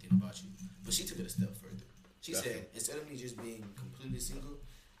anything about you. But she took it a step further. She said, instead of me just being completely single,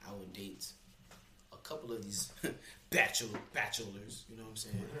 I would date a couple of these bachelors, you know what I'm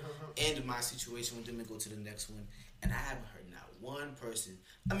saying? End my situation with them and go to the next one. And I haven't heard not one person.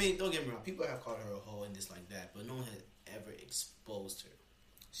 I mean, don't get me wrong. People have called her a hoe and this like that, but no one has ever exposed her.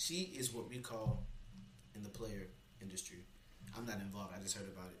 She is what we call in the player industry. I'm not involved. I just heard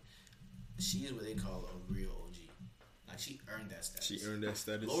about it. She is what they call a real OG. Like she earned that status. She earned that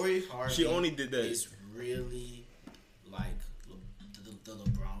status. Lori Harvey. She only did that. Is really like the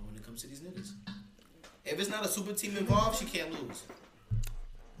LeBron when it comes to these niggas. If it's not a super team involved, she can't lose. You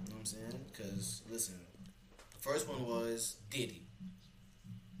know what I'm saying? Because listen, the first one was Diddy.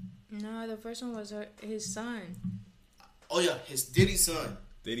 No, the first one was his son. Oh yeah, his Diddy's son.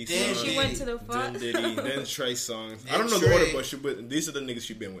 Diddy's Then son. She went to the Then fuck. Diddy. Then Trey Songz. I Then don't know the Trey. order, but these are the niggas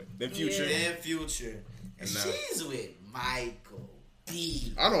she been with. Then Future. Yeah. Then Future. And now- she's with Michael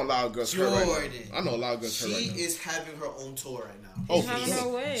B. I know a lot of girls hurt right Jordan. now. I know a lot of girls hurt She right now. is having her own tour right now. Oh, She's having her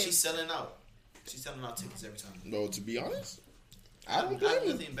way. She's selling out. She's selling out tickets every time. No, to be honest, I I don't have blame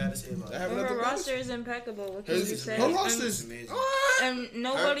you. nothing bad to say about I it. have But nothing her bad to roster is impeccable. What can Her- you Her say? her roster roster is is amazing. And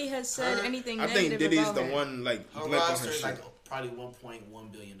nobody has said her- anything I negative think Diddy's about the her. one like Her blip on her roster is shit. like probably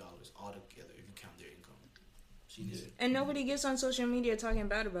 $1.1 billion altogether if you count their income. She did. And nobody gets on social media talking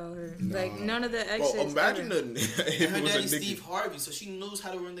bad about her. No. Like none of the exes. Bro, imagine ever. if And her it was a daddy's nigga. Steve Harvey, so she knows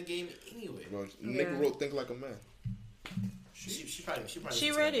how to run the game anyway. Bro, Yeah. nigga wrote "Think Like a Man." She probably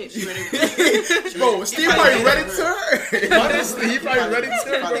She read it. She read it. Bro, Steve probably read it to her. Honestly, he He probably read it to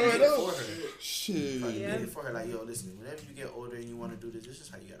her probably growing made it up. for her. Shit. Probably Yeah. made it for her. Like, yo, listen, whenever you get older and you want to do this, this is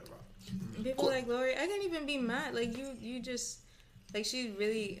how you gotta rock. People like Lori, I can't even be mad. Like you just like she's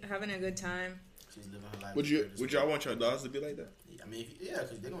really having a good time. She's living her life. Would y'all want your daughters to be like that? I mean,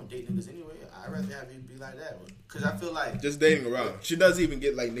 because they're gonna date niggas anyway. I'd rather have you be like that. Because I feel like Just dating around. She doesn't even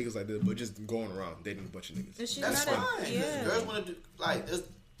get like niggas like this, but just going around dating a bunch of niggas. And she's that's not fine. 'Cause yeah. girls want to do like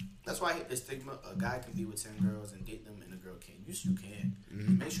that's why I hate the stigma. A guy can be with 10 girls and date them, and a girl can't. You can.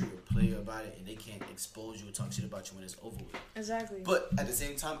 Make sure you're a player about it, and they can't expose you or talk shit about you when it's over with. Exactly. But at the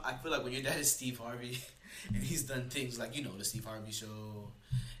same time, I feel like when your dad is Steve Harvey, and he's done things like the Steve Harvey Show,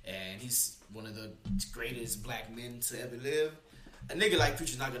 and he's one of the greatest black men to ever live. A nigga like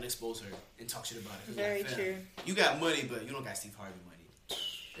Future's not gonna expose her and talk shit about it. 'Cause Very like, fam, true. You got money, but you don't got Steve Harvey money.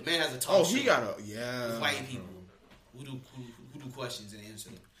 The man has a talk. Oh, show he got a yeah. with white people who do questions and answer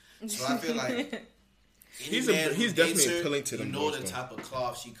them. So I feel like He's any man he's who definitely dates her, appealing to you them know boys, the though. type of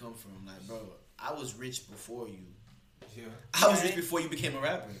cloth she come from. Like, bro, I was rich before you. Yeah. I was rich before you became a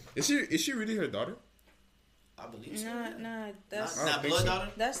rapper. Is she really her daughter? I believe so. Nah, that's I don't Not think blood so.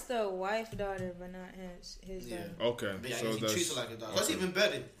 daughter. that's the wife daughter, but not his Yeah. daughter. Okay, But yeah, so he treats that's her like a daughter. That's even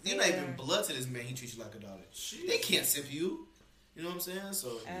better. You're not Yeah. even blood to this man. He treats you like a daughter. They can't sip you. You know what I'm saying?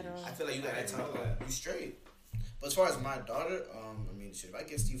 So At all. I feel like you got that I time. know that. You straight. But as far as my daughter, I mean, shit, if I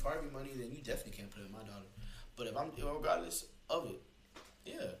get Steve Harvey money, then you definitely can't put it in my daughter. But if regardless of it,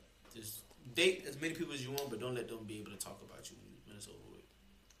 yeah, just date as many people as you want, but don't let them be able to talk about you when it's over with.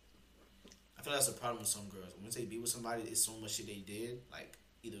 I feel like that's a problem with some girls. Once they be with somebody, it's so much shit they did, like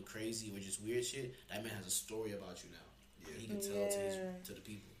either crazy or just weird shit. That man has a story about you now. Yeah, he can tell to the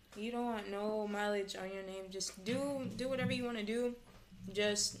people. You don't want no mileage on your name. Just do whatever you want to do.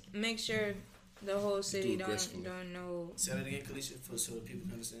 Just make sure the whole city Do it gracefully. don't know. Say that again, Kalisha, so the people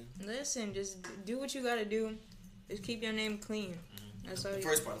can understand. Listen, just do what you gotta do. Just keep your name clean. That's all. The You,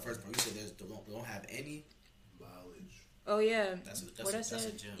 first part. You said they don't have any. Mileage. oh yeah. That's What I a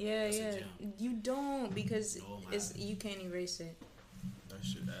said. gem. Yeah, That's a yeah. gem. You don't because No it's mileage. you can't erase it. That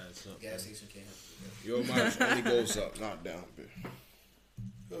shit adds up. Gas station can't help Your mileage only goes up, not down, bitch.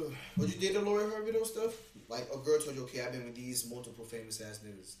 you. Would you date a Lori Harvey though stuff? Like a girl told you, okay, I've been with these multiple famous ass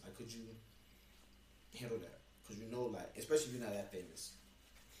niggas. Like, could you handle that? Because you know, like, especially if you're not that famous.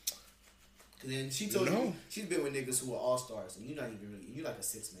 Cause then she told you she's been with niggas who are all stars, and you're not even really. You're like a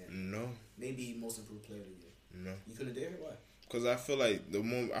 6 man, No, maybe most improved player of the year. no. You couldn't date her? Why? Cause I feel like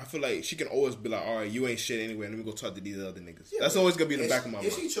she can always be like, all right, you ain't shit anyway. Let me go talk to these other niggas. Yeah, that's always gonna be in the back of my mind.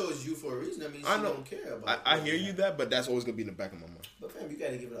 If she chose you for a reason, that means she don't care about. I hear you that, but that's always gonna be in the back of my mind. But fam, you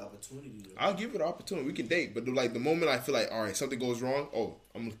gotta give it an opportunity. Though. I'll give it an opportunity. We can date, but like the moment I feel like, all right, something goes wrong,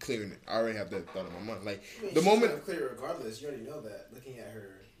 I'm clearing it. I already have that thought in my mind. Like the moment, clear regardless. You already know that. Looking at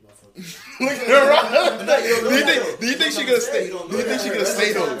her. Look at her. Do you think she gonna stay? Do you think she gonna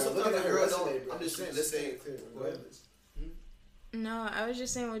stay though? I'm just saying. Let's say. Go ahead. No, I was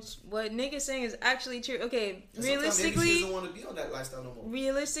just saying what Nick is saying is actually true. Okay, and realistically, she doesn't want to be on that lifestyle no more.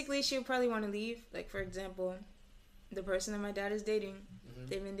 Realistically, she'll probably want to leave. Like for example, the person that my dad is dating,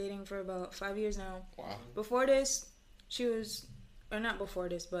 they've been dating for about 5 years now. Wow. Before this, she was, or not before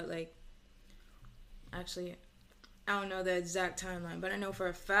this, but like, actually, I don't know the exact timeline, but I know for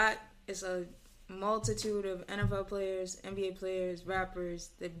a fact it's a multitude of NFL players, NBA players,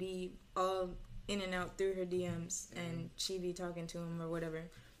 rappers that be all in and out through her DMs, and she be talking to him or whatever.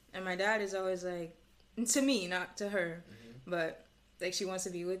 And my dad is always like, to me, not to her, but like she wants to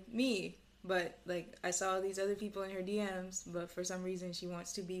be with me. But like I saw these other people in her DMs, but for some reason she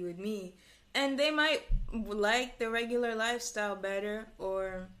wants to be with me. And they might like the regular lifestyle better,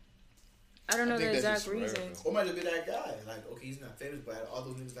 or I don't know the exact reason. Or might have been that guy. Like, okay, he's not famous, but all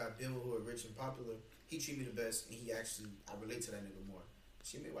those niggas that I've been with who are rich and popular, he treat me the best, and I relate to that nigga more.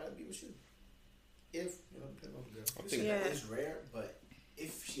 She may want to be with you. If, you know, depending on the girl. I think that is rare, but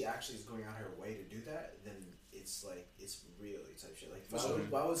if she actually is going out her way to do that, then it's like, it's really type shit. Like,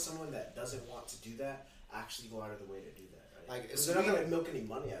 why would someone that doesn't want to do that actually go out of the way to do that, right? Like, they're not going to milk any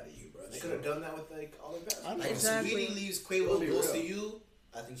money out of you, bro. They could have done that with, like, all their past. Like, exactly. If Sweetie leaves Quavo and goes to you,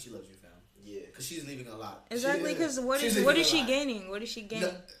 I think she loves you, fam. Yeah. Because she's leaving a lot. Exactly, because what is she gaining? What is she gaining?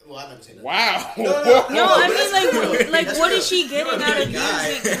 No, well, I'm not going to say that. Wow. No, I mean, like what is she getting out of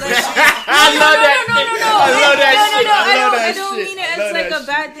music? Like, I love that. I don't mean it as like a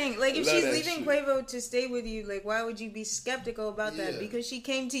bad thing. Like if she's leaving Quavo to stay with you, like why would you be skeptical about that? Because she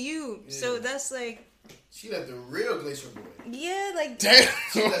came to you, so that's like. She left the real Glacier Boy. Yeah, like damn.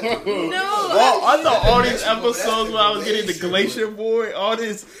 No. Well, I thought all these episodes where I was getting the Glacier Boy, all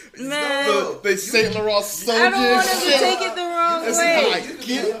this the Saint Laurent soldier. I don't want him to take it the wrong way. You could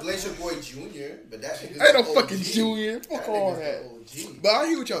be Glacier Boy Jr., but that nigga's ain't no OG. fucking junior. Fuck all that. OG. But I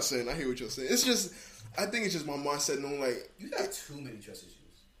hear what y'all saying. It's just, I think it's just my mindset knowing like you got too many trust issues.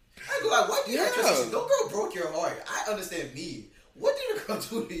 I go like, why do you have trust issues? No girl broke your heart. I understand me. What did a girl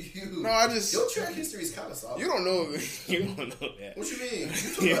do to you? No, I just your track history is kind of solid. You don't know that. What you mean? You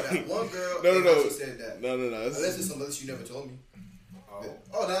talking about that one girl? No. She said that. No. Unless it's something else you never told me.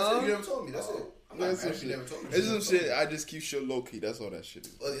 Oh, that's it. You never told me. That's it. I'm not mad. You never told me. It's some shit. I just keep shit low key. That's all that shit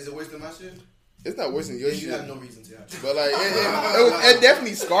is. Is it worse than my shit? It's not worse than your shit. You have no reason to. But like, it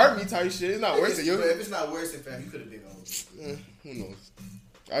definitely scarred me type shit. It's not worse than your shit. But if it's not worse than fam, you could have been on. Who knows?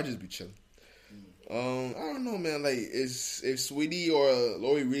 I'll just be chilling. I don't know, man. Like, if Sweetie or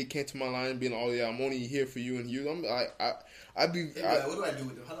Lori really came to my line being, oh yeah, I'm only here for you and you, I'd be. What do I do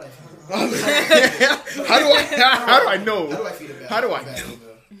with them? How do I? How do I know? How do I feed it back? How do I know?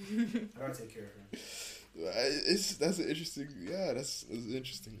 How do I take care of her? That's an interesting. Yeah, that's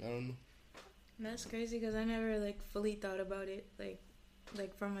interesting. I don't know. That's crazy because I never like fully thought about it, like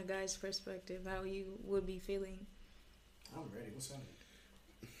from a guy's perspective, how you would be feeling. I'm ready. What's happening?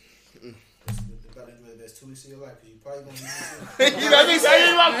 About to enjoy the best 2 weeks of your life because you probably gonna need it. You know me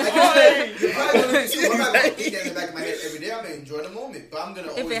saying my boy. You're probably gonna need it. I'm not gonna keep that in the back of my head every day. I'm gonna enjoy the moment, but I'm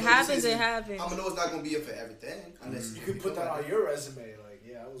gonna. If it happens, it happens. I'm gonna know it's not gonna be a forever thing unless you can put that on your resume. Like,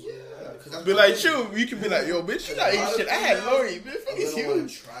 yeah, I was. Be like, shoot, you can be like, yo, bitch, you not eating shit. I had Lori, bitch. Fuck is I want you.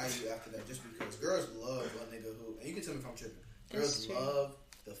 to try you after that just because girls love a nigga who, and you can tell me if I'm tripping. Girls love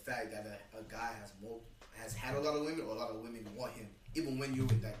the fact that a guy has had a lot of women or a lot of women want him, even when you're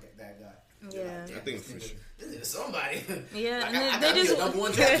with that guy. Yeah, I think for sure. This is somebody. Yeah, like, and they just number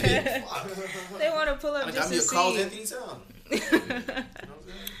one draft pick. They want to pull up I just got me to a Carl see. Anthony Town.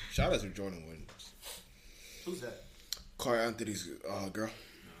 Shout out to Jordan Williams. Who's that? Carl Anthony's girl.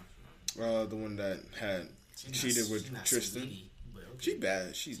 The one that had cheated with Tristan. Sweetie, okay. She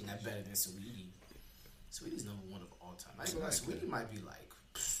bad. She's not better than Sweetie. Sweetie's number one of all time. I ain't gonna lie, Sweetie might be like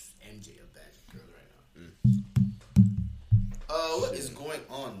MJ of that girl right now. What is going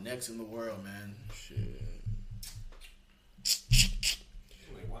on next in the world, man? Shit.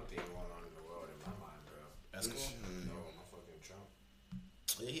 Only one thing going on in the world in my mind, bro. That's cool. No, my fucking Trump.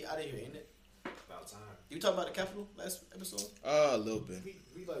 Yeah, he out of here, ain't it? About time. You talk about the Capitol last episode? A little bit.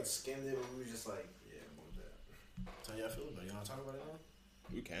 We like skimmed it, and we were just like, yeah, I'm with that. How y'all feel about it? You want to talk about it now?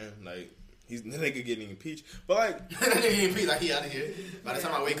 We can. Like, He's the nigga getting impeached. But like, like he out of here. By the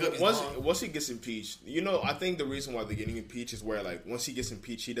time I wake up, he's gone. Once he gets impeached, I think the reason why they're getting impeached is where like once he gets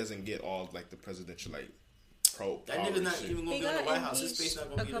impeached, he doesn't get all like the presidential like that nigga's not even gonna be in the White House. His face not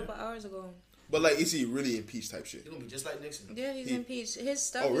gonna be there. A couple hours ago. But like, is he really impeached type shit? He's gonna be just like Nixon. Yeah, he's impeached. His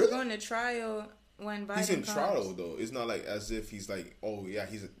stuff really? is going to trial when Biden He's in comes. trial though. It's not like as if he's like, oh yeah,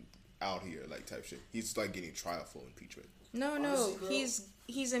 he's out here like type shit. He's like getting trial for impeachment. No, Honestly,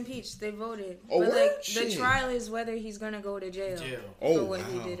 he's impeached. They voted. Oh, but what? like Shit. the trial is whether he's gonna go to jail Oh, for what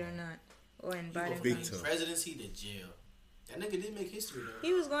he wow. did or not. When Biden big comes. time. Presidency to jail. That nigga did make history though.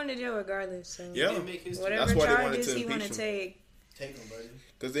 He was going to jail regardless. So Yeah. He did make history. whatever That's why they wanted charges to he want to impeach him. take. Take him, buddy.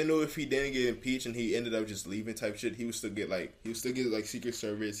 Because they knew if he didn't get impeached and he ended up just leaving type shit, he would still get like Secret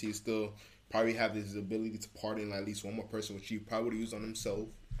Service. He would still probably have his ability to pardon at least one more person, which he probably would use on himself.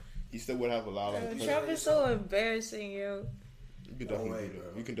 He still would have a lot of. Trump is so embarrassing, yo. You can definitely do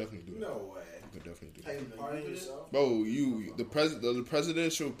that. You can definitely do that. No way. You can definitely do How that. you know? Pardon You did it? yourself? Bro, the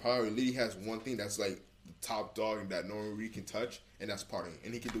presidential power literally has one thing that's like the top dog that no one really can touch, and that's pardoning,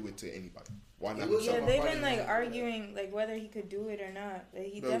 and he can do it to anybody. Why not? He was Yeah, talking they've about been pardoning like him. arguing like whether he could do it or not. Like,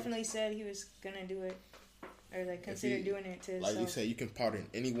 he No. definitely said he was gonna do it, or like consider he- doing it to Like himself. you said, you can pardon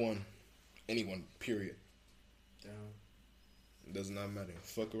anyone, period. Damn. It does not matter.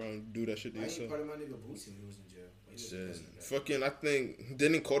 Fuck around, do that shit to I ain't yourself. part of my nigga Boosie when he was in jail. He was Shit. president. Fucking, I think,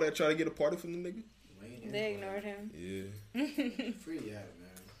 didn't Kodak try to get a pardon from the nigga? Wayne They and ignored him. Yeah. Free yeah, man.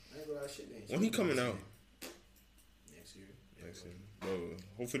 I ain't gonna lie, shit ain't. When he coming out? Next year. Next year. Bro,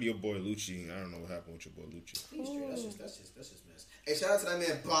 hopefully your boy Lucci, I don't know what happened with your boy Lucci. He's straight. That's just mess. Hey, shout out to that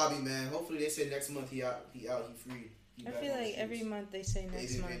man Bobby, man. Hopefully they say next month he free. He I back feel on the like every streets. month they say They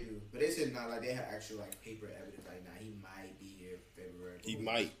next did, month. they do. But they said not like they have actual like paper evidence. Like now he might be here February. He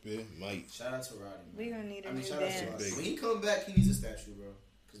might, man. Might. Shout out to Roddy. Man. We gonna need a I mean, new shout out to dance. Roddy. When he come back, he needs a statue, bro.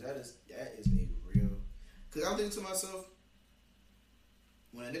 Cause that is a real. Cause I'm thinking to myself,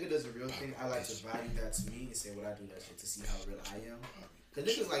 when a nigga does a real thing, I like to value that to me and say, "Would I do that shit to see how real I am?" Cause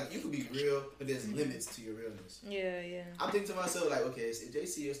niggas like you could be real, but there's limits to your realness. Yeah, yeah. I'm thinking to myself like, okay, if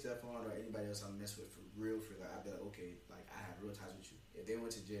JC or Stephon or anybody else I mess with for real, like I'd be like, okay, like I have real ties with you. If they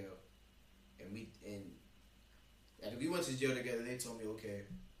went to jail, and if we went to jail together, they told me, okay,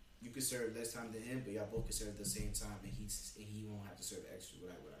 you could serve less time than him, but y'all both could serve at the same time, and he won't have to serve extra.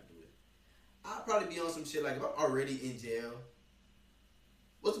 Would I do it? I'd probably be on some shit like if I'm already in jail.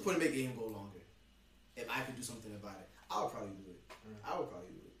 What's the point of making him go longer? If I could do something about it, I would probably do it. I would probably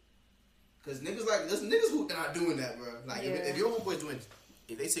do it. Cause niggas like there's niggas who are not doing that, bro. Like Yeah. if your homeboy's doing,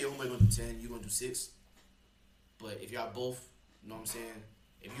 if they say your homeboy's gonna do 10, you gonna do 6. But if y'all both, you know what I'm saying?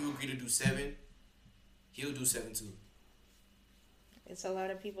 If you agree to do 7, he'll do 7 too. It's a lot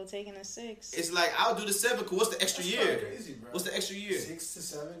of people taking a 6. It's like I'll do the 7. Cause what's the extra That's year? kinda crazy, bro. What's the extra year? 6 to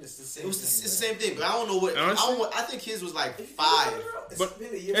 7, it's the same. It was thing, it's the bro. same thing, but I don't know what. Honestly? I think his was like If you 5. think about it, bro, it's But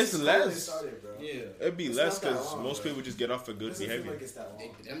been a year it's since less. college started, bro. Yeah. It'd be It's less not that because long, most bro. people just get off for It good doesn't feel behavior. like it's that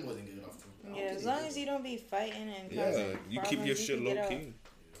long. Them wasn't good enough. Yeah, as long as you don't be fighting and Yeah, causing you keep problems, your shit can low get out. key.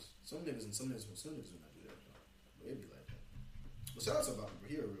 Some niggas will not do that, though. But it'd be like that. But shout out to Bobby, bro.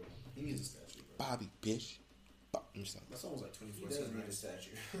 He a real one. He needs a statue, bro. Bobby, bitch. I'm sorry. That song was like He 24 does cents. need a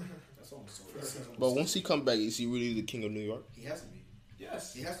statue. That song was so good. But once he come back, is he really the king of New York? He has to be.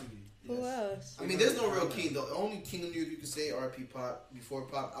 Yes. He has to be. Who else? I mean, there's no real king. The only king of New York you could say RP Pop. Before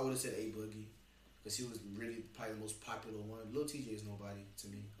Pop, I would have said A Boogie. Because he was really probably the most popular one. Lil TJ is nobody to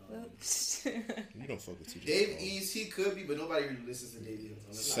me. You don't fuck with TJ. Dave East, he could be, but nobody really listens to Dave East.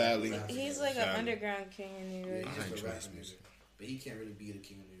 unless not Sadly. rap music. He's like an Sadly. underground king in New Yeah, York. he's I just a enjoy rap his music. music. But he can't really be the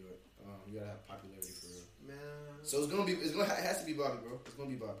king of New York. You gotta have popularity for real. Man. So it has to be Bobby, bro. It's gonna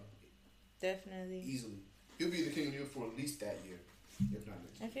be Bobby. Definitely. Easily. He'll be the king of New York for at least that year. If not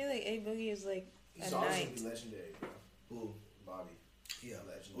next I year. feel like A Boogie is like He's a always knight. gonna be legendary, bro. Who? Bobby. Yeah.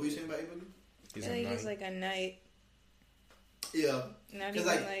 Legendary. What you saying about A Boogie? I He's feel a like he's knight. like a knight. Yeah. Not Cause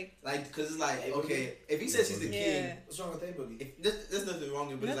even cause it's like, A okay, if he says he's the king, Yeah. What's wrong with A Boogie? if, there's nothing wrong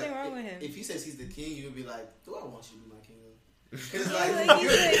with it. But Nothing it's like, wrong with him. If he says he's the king, you'll be like, do I want you to be my king? Cause it's Yeah, like, like,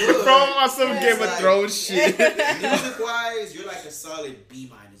 you're he's good. Throwing on some Yeah, Game like- of Thrones shit. Music wise, you're like a solid B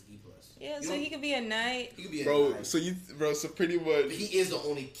minus B plus. Yeah, You so don't- he could be a knight. he could be a Bro, knight. so pretty But much. he is the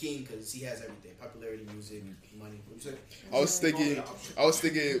only king because he has everything: popularity, music, money. What you say? I was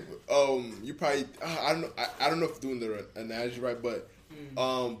thinking, you probably, I don't know if doing the analogy right, but,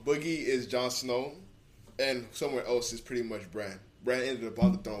 Boogie is Jon Snow, and somewhere else is pretty much Bran. Bran ended up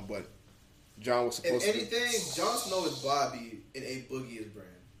on the throne, but Jon was If supposed to. anything, Jon Snow is Bobby and A Boogie is Bran.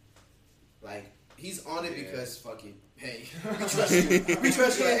 Like he's on it because fuck it. Hey, we trust you. We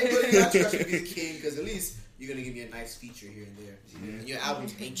trust you. Like, A Boogie, I trust you to be the king because at least you're gonna give me a nice feature here and there. And your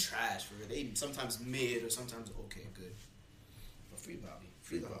albums ain't trash for real. They sometimes mid or sometimes okay, good. But free Bobby,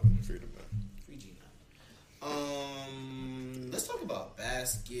 free the Bobby, Free the man. free G9. Let's talk about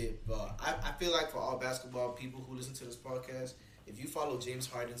basketball. I feel like for all basketball people who listen to this podcast, if you follow James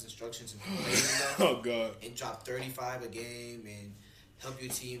Harden's instructions and play enough Oh God. and drop 35 a game and help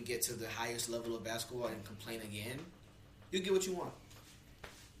your team get to the highest level of basketball and complain again, you'll get what you want.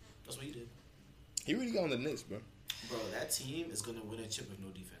 That's what he did. He really got on the Knicks, bro. Bro, that team is going to win a chip with no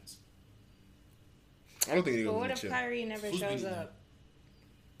defense. I don't think he's But gonna what win a if chip. Kyrie never Who's shows beating up?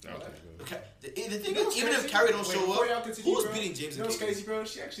 I don't think he's gonna. Okay. The thing You know is, what's even if crazy? Kyrie don't Wait, show before y'all up, continue, who's bro, beating James You know and what's KD? crazy, bro?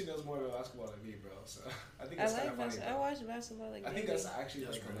 She actually knows more about basketball than me, bro. So I think I it's kind like of funny. basketball. I watch basketball like I think daily. that's actually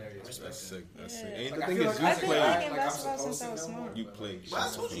That's like cool. hilarious. Respect bro. That's sick. That's Yeah. sick. And Like, the I thing feel is, like you I I've feel been play. liking I'm basketball supposed since I to was know small. more, You but, play. like, Well, I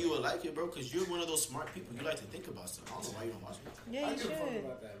told you you would like it, bro, because you're one of those smart people. You like to think about stuff. I don't know why you don't watch it. Yeah, I you give a fuck should.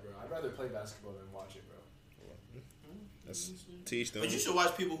 about that, bro. I'd rather play basketball than watch it, bro. That's teach them. But you should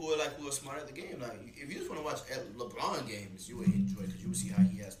watch people who are smart at the game. Like, if you just want to watch LeBron games, you would enjoy because you would see how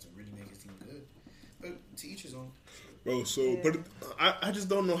he has to really make his team good. But to each his own, Bro, so Yeah. but I just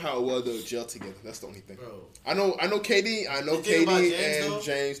don't know how well they'll gel together. That's the only thing. bro. I know KD. I know The thing about KD James, and though,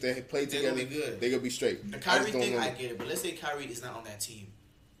 James. They play they're together. gonna be good. They're gonna be straight. The I Kyrie just don't thing, know. I get it. But let's say Kyrie is not on that team.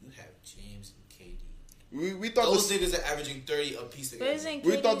 You have James and KD. We thought Those this. niggas are averaging 30 a piece But together. isn't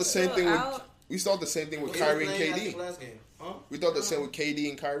We KD thought the same still thing with. out? We thought the same thing with They Kyrie were and playing, I KD. think, last game. Huh? We thought the same with KD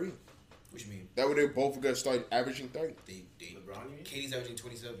and Kyrie. What you mean? That way they both were gonna start averaging 30. They LeBron, you mean? KD's averaging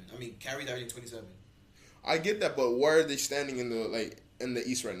 27. I mean, Kyrie's averaging 27. I get that, but where are they standing in the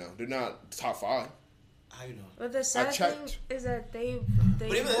East right now? They're not top 5. How you know? But the sad thing checked. is that they But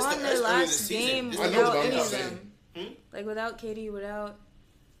even this- won that's their early last this season. game This I is know, without but I'm any of just them. saying. Like without KD, without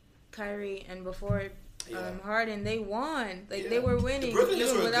Kyrie, and before Yeah. Harden, they won. Like Yeah. they were The winning Brooklyn Nets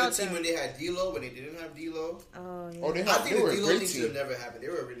even were a without good team them. when they had D'Lo. When they didn't have D'Lo, Oh yeah. Oh, they I had. think They were the a D'Lo great thing should have team. never happened. They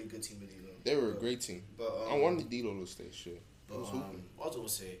were a really good team with D'Lo. They were a great team. But I wanted D'Lo to stay. Shit. But what was I gonna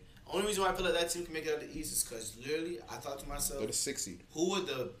say? Only reason why I feel like that team can make it out of the East is because literally I thought to myself, They're the 6th seed. who were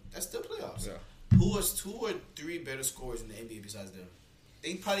that's still playoffs. Yeah. Who was 2 or 3 better scorers in the NBA besides them?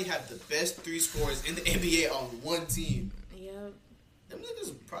 They probably have the best 3 scorers in the NBA on one team. Yep. Them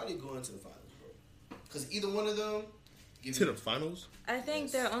niggas probably going to the finals, bro. Because either one of them give To me- the finals. I think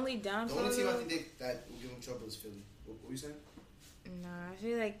Yes. their only the downfall. only team I though- think that will give them trouble is Philly. What were you saying? Nah, I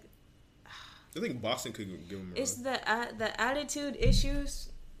feel like I think Boston could give them a it's run. the attitude issues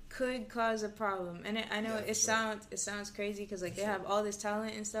could cause a problem, and I know Yeah, it for sure. sounds crazy because like they have all this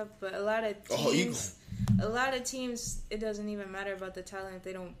talent and stuff, but a lot of Oh, ego. teams, it doesn't even matter about the talent if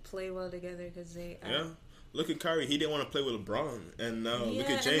they don't play well together because they Yeah. Look at Kyrie. He didn't want to play with LeBron, and now look Yeah, at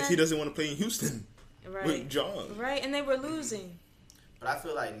and James. then- He doesn't want to play in Houston right with John. right, and they were losing. But I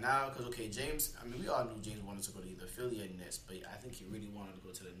feel like now, because, okay, James, I mean, we all knew James wanted to go to either Philly or Nets, but I think he really wanted to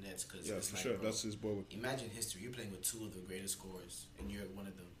go to the Nets because Yeah, it's for like, sure. bro, That's his boy. imagine history. You're playing with 2 of the greatest scorers, and you're one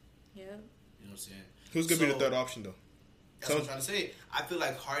of them. Yeah, You know what I'm saying? Who's gonna be So- the third option though? That's what I'm trying to say. I feel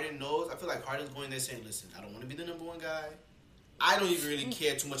like Harden knows. I feel like Harden's going there saying, listen, I don't want to be the number 1 guy. I don't even really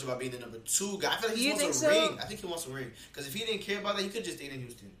care too much about being the number 2 guy. I feel like he You wants think a so? ring. I think he wants a ring. Because if he didn't care about that, he could just stay in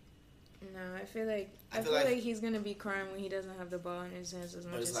Houston. no, I feel like I feel like- he's gonna be crying when he doesn't have the ball in his hands as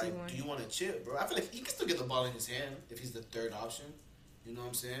But much it's as he like, wants. do you want to chip, bro? I feel like he can still get the ball in his hand if he's the third option. You know what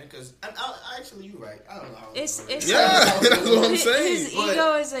I'm saying? Because actually, you're right. I don't know how It's Yeah, that's what I'm his saying. But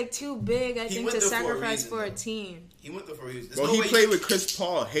ego is like too big. I he think went to there for a sacrifice reason, for a though. team. He went there for a reason. There's Bro, no he way played with Chris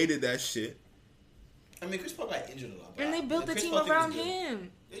Paul. Hated that shit. I mean, Chris Paul got injured a lot. but And they built the Chris team Paul thing was around good.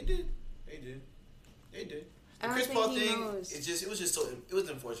 him. They did. The I don't Chris think Paul he thing, knows. it was just so, it was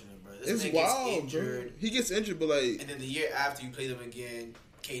unfortunate, bro. This It's man wild, gets bro. injured, He gets injured, but like, and then the year after you play them again,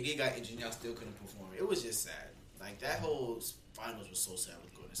 KD got injured, and y'all still couldn't perform. It was just sad. Like, that whole finals was so sad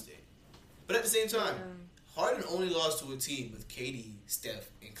with Golden State. But at the same time, Harden only lost to a team with KD, Steph,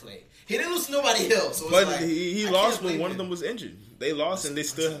 and Clay. He didn't lose to nobody else. So it's but like, he I lost can't when blame one of him. them was injured. They lost, and they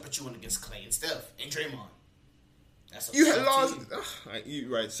still. But you went against Clay and Steph and Draymond. That's a You had tough lost. team.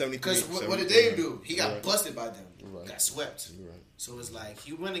 You right, 73. Because what did 73. Dame do? He got You're right. busted by them. You're right. Got swept. You're right. So it's like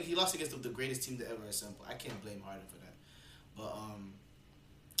he lost against the greatest team to ever assemble. I can't blame Harden for that. But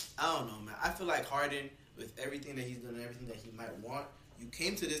I don't know, man. I feel like Harden, with everything that he's done and everything that he might want, you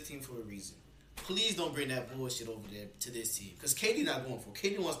came to this team for a reason. Please don't bring that bullshit over there to this team. Because KD not going for it.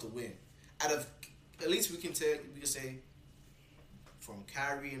 KD wants to win. Out of, at least we can say from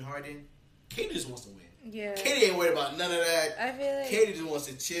Kyrie and Harden, KD just wants to win. Yeah. Katie ain't worried about none of that. I feel like Katie just wants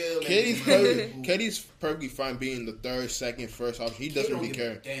to chill. Katie's perfectly fine being the third, second, first option. He doesn't really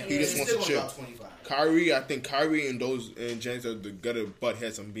care. He just wants to chill. Kyrie, I think Kyrie and James are gonna butt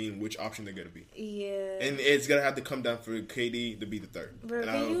heads on being which option they're gonna be. Yeah. And it's gonna have to come down for KD to be the third. Bro,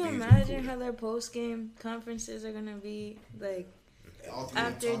 can you imagine how their post game conferences are gonna be like?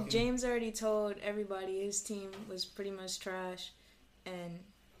 After James already told everybody his team was pretty much trash, and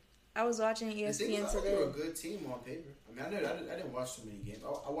I was watching ESPN today. They were a good team on paper. I mean, I didn't watch so many games.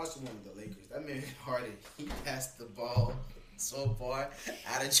 I watched the one with the Lakers. That man Harden, he passed the ball so far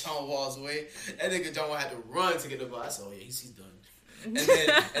out of John Wall's way. That nigga John Wall had to run to get the ball. I said, oh yeah, he's done. And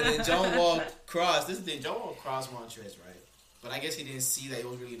then John Wall crossed. This is the thing. John Wall crossed Montrez, right? But I guess he didn't see that it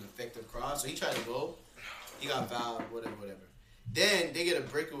was really an effective cross, so he tried to go. He got fouled, whatever. Then they get a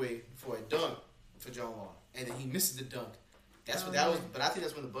breakaway for a dunk for John Wall, and then he misses the dunk. That's what that was. But I think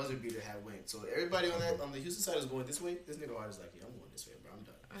that's when the buzzer beater had went. So everybody on the Houston side is going this way. This nigga Harden's like, yeah, I'm going this way, bro. I'm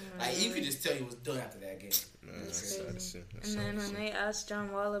done. Like you could just tell he was done after that game. That's crazy. And then when they asked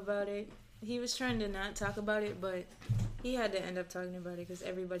John Wall about it, he was trying to not talk about it, but he had to end up talking about it because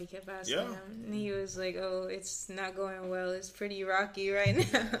everybody kept asking him. And he was like, oh, it's not going well. It's pretty rocky right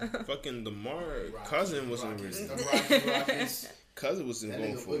now. Fucking DeMar Cousin wasn't really. Cousin wasn't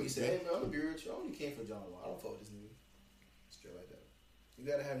going for it. He said, hey, man, I'm going to be rich. I only came for John Wall. I don't fuck with this nigga. Straight like that. You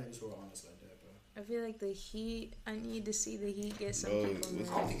got to have niggas who are honest like that, bro. I feel like the Heat, I need to see the Heat get something from them.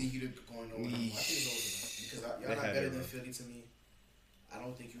 I don't think the Heat are going nowhere anymore. I think it's over because y'all not better than Philly to me. I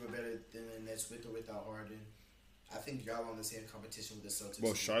don't think you were better than the Nets with or without Harden. I think y'all on the same competition with the Celtics.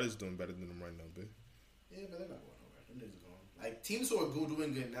 Well, Charlotte's doing better than them right now, bitch. Yeah, but they're not going nowhere. Them niggas going. Like, teams who are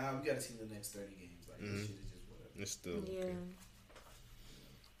doing good now, we got to see the next 30 games. Like, this shit is just whatever. It's still okay.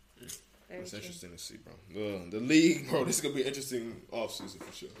 It's interesting to see, bro. The league, bro, this is going to be an interesting offseason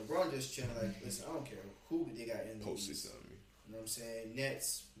for sure. LeBron just chilling like, listen, I don't care who they got in the postseason. You know what I'm saying?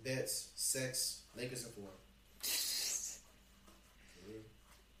 Nets, bets, sex, Lakers and 4.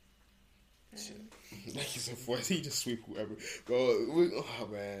 Lakers and 4. He just sweep whoever. Bro, oh,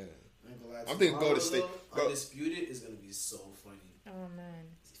 man. I'm thinking Golden State. Bro. Undisputed is going to be so funny. Oh, man.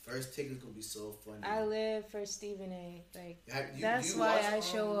 First take is gonna be so funny. I live for Stephen A. Like that's why I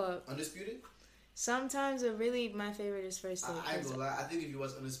show up. Undisputed. Sometimes my favorite is First Take. I ain't gonna lie. I think if you watch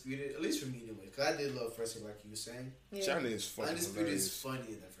Undisputed, at least for me anyway, because I did love First Take, like you were saying. Yeah. Johnny is funny. Undisputed is funnier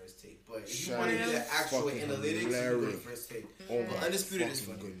than First Take, but if you want to get the actual analytics, you go to First Take. But Undisputed is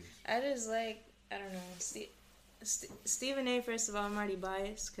funny. Goodness. I just like I don't know. Stephen A. First of all, I'm already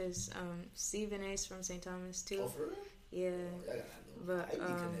biased because Stephen A. is from St. Thomas too. Oh, for real? Yeah. But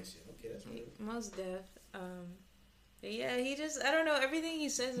okay, that's weird. Most deaf. Yeah, he just I don't know, everything he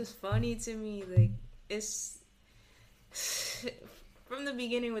says is funny to me. Like it's from the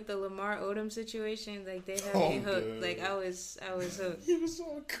beginning with the Lamar Odom situation, like they had me hooked. Like I was hooked. He was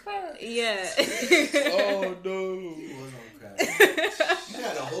on crack. Yeah. Oh no. He was on crack. You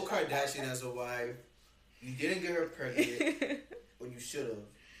had a whole Kardashian as a wife. You didn't get her pregnant when you should have.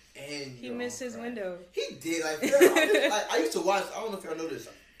 And he missed his window. He did. Like, I used to watch. I don't know if y'all know this.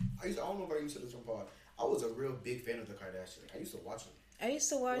 I don't know if I used to this from Paul. I was a real big fan of the Kardashians. I used to watch them. I used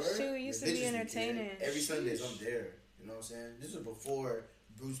to watch too. It used to be entertaining. Every Sundays I'm there. You know what I'm saying? This was before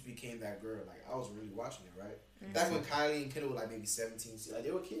Bruce became that girl. Like I was really watching it, right? Mm-hmm. Back when Kylie and Kendall were like maybe 17, like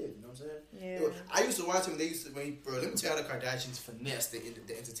they were kids. You know what I'm saying? Yeah. I used to watch them. They used to. Bro, let me tell you how the Kardashians finessed the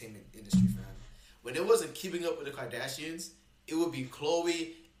entertainment industry, fam. When it wasn't keeping up with the Kardashians, it would be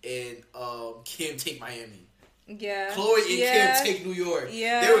Khloe and Kim take Miami. Yeah. Khloe and Kim take New York.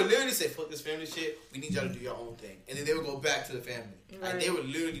 Yeah. They would literally say, fuck this family shit. We need y'all to do your own thing. And then they would go back to the family. Right. Like, they would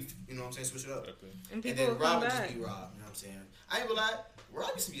literally, you know what I'm saying, switch it up. Okay. And then Rob would just be Rob. You know what I'm saying? I ain't gonna lie.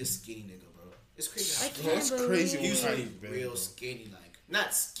 Rob used to be a skinny nigga, bro. It's crazy. It's crazy. He used to be real skinny, like.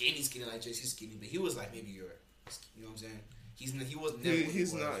 Not skinny like JC skinny, but he was like maybe you know what I'm saying? He was never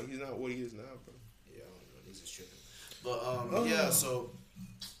he's not what he is now, bro. Yeah, I don't know. He's just tripping. But, yeah, so...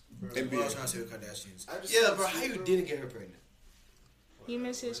 Bro, what I was trying to say with Kardashians. Yeah, bro, how you didn't get her pregnant? He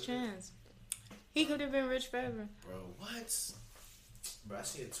missed his chance. He could have been rich forever. Bro, what? Bro, I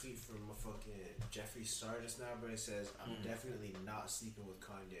see a tweet from a fucking Jeffree Star just now, bro. It says, I'm definitely not sleeping with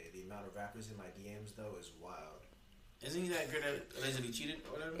Kanye. The amount of rappers in my DMs, though, is wild. Isn't he that girl that allegedly cheated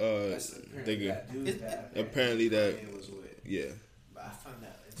or whatever? Apparently that Kanye was with. Yeah. But I find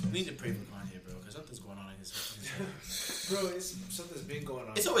that we need to pray for Kanye, bro, because something's going on in his Bro, something's been going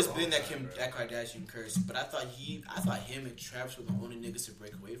on. It's always been that Kardashian curse, but I thought him and Travis were the only niggas to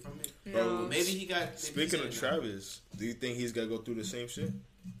break away from it. No. Bro, maybe he got. Speaking of Travis, do you think he's gonna go through the same shit?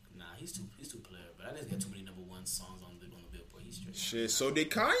 Nah, he's too player. But I didn't get too many #1 songs on the Billboard. He's straight. Shit, so did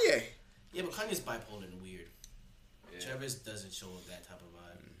Kanye. Yeah, but Kanye's bipolar and weird. Yeah. Travis doesn't show that type of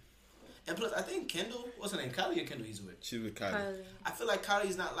vibe. And plus, I think Kendall, what's her name? Kylie or Kendall he's with? She's with Kylie. Kylie. I feel like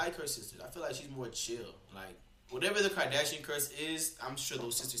Kylie's not like her sisters. I feel like she's more chill. Like, whatever the Kardashian curse is, I'm sure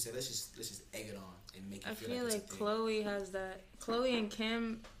those sisters say, let's just egg it on and make it I feel feel like like it's a thing. Chloe has that. Chloe and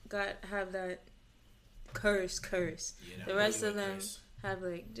Kim have that curse. Yeah, that The rest really of them curse. have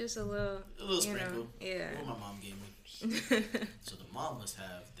like just a little Sprinkle. yeah. What my mom gave me. So the mom must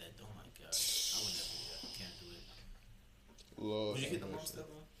have that. Oh my god, I would never do that. Can't do it. Lord, Would you get the mom stuff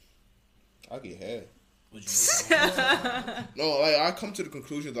on? I get head. Would you get the mom stuff? No, like I come to the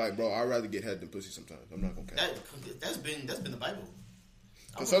conclusion like, bro, I'd rather get head than pussy sometimes. I'm not gonna care. That's been the Bible.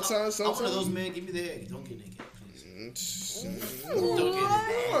 But sometimes- I'm one of those men. Give me the head. Don't get naked, please. Don't get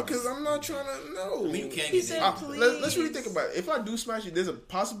naked. No, because I'm not trying to know. I mean, you can't He get said naked. please. Let's really think about it. If I do smash it, there's a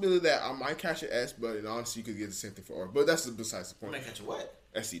possibility that I might catch an S, but in honesty, you could get the same thing for R. But that's besides the You point. might catch a what?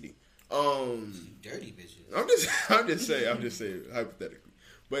 STD. You dirty bitches. I'm just saying hypothetically.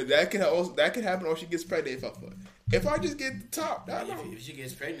 But that could happen, or she gets pregnant if I fuck. If I just get the top, I know. If she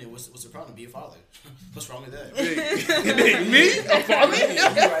gets pregnant, what's the problem? Be a father. What's wrong with that? Me, a father.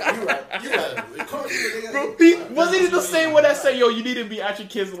 You're right. Bro, he wasn't it the same one that said, "Yo, you need to be at your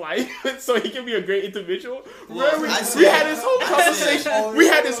kid's life so he can be a great individual." Remember, we had this whole conversation. We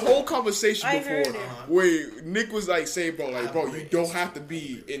had this whole conversation I before heard it. where Nick was like, "Say, bro, you don't have to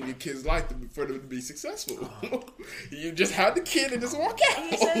be in your kid's life for them to be successful. You just have the kid and just walk out."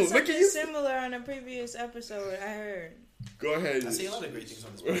 He said Look at something you. similar on a previous episode. I heard. Go ahead. I say a lot of great things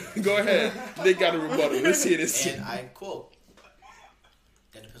on this podcast. Go ahead. Nick got a rebuttal. Let's hear this. And I quote,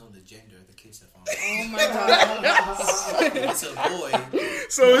 that depends on the gender of the kids that fall. Oh my god. If it's a boy,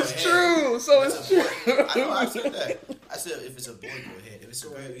 So go it's ahead. true. So If it's it's a true. boy, I know I said that. I said if it's a boy, go ahead. If it's a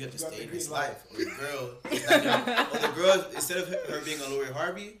girl, you have to You got stay in the his green life. Or the girl, is not gonna- or the girl, instead of her being a Lori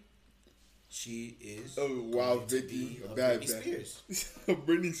Harvey, she is A wild going to Vicky, be a a bad Britney bad. Spears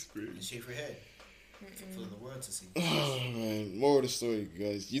Britney and Spears. shave her head for the world to see. Oh man, more of the story,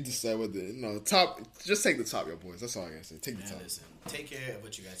 guys. You decide whether top. Just take the top, your boys. That's all I gotta say. Take the Man, top. listen, take care of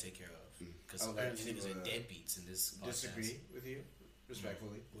what you gotta take care of. Because I'd apparently like to, niggas are deadbeats in this podcast. Disagree with you,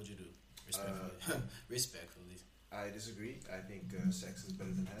 respectfully. What'd you do? Respectfully. Respectfully. I disagree. I think sex is better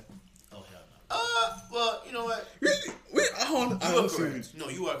than head. Oh, hell no. Well, you know what? Hold on. You are correct. No,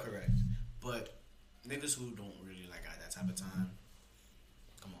 you are correct. But niggas who don't really like got that type of time,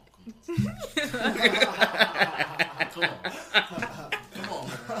 come on. Come on,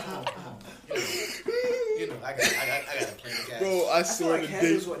 man. You know, I got a plan to catch. Bro, I I feel swear like to head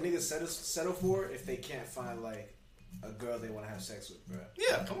is dick. what niggas settle for if they can't find like a girl they want to have sex with, bro.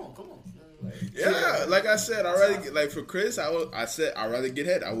 Yeah, come on. Like, Yeah, like I said, I'd rather get, like for Chris, I said I'd rather get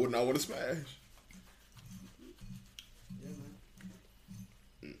head. I would not want to smash. yeah,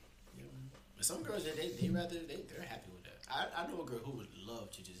 man. But some girls, they're happy with that. I know a girl who would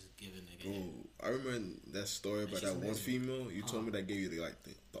love to just give a nigga head. Ooh, I remember that story about She's that one amazing. female. You told me that gave you the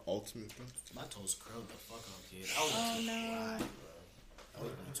ultimate. Bro. My toes curled the fuck up, kid. I was going to cry, bro. I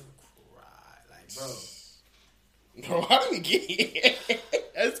was going to cry. Like, bro. Bro, how did we get here?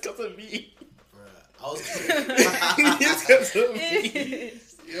 That's because of me. Bruh, I was It's because of me.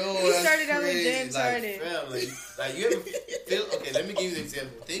 Yo, He that's started out with crazy. James like, Harden. Fam, like you ever feel? Okay, let me give you an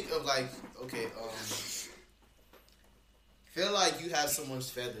example. Think of feel like you have someone's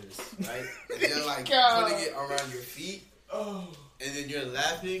feathers, right? And they're like putting it around your feet, and then you're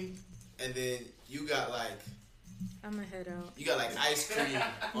laughing, and then you got like I'ma head out. ice cream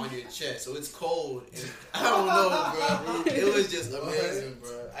on your chest, so it's cold. And I don't know, bro. It was just amazing,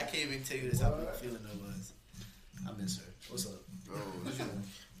 bro. I can't even tell you this how big feeling it was. I miss her. What's up? What you doing?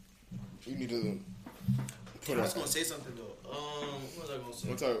 You need to put I was up. gonna say something though. What was I gonna say?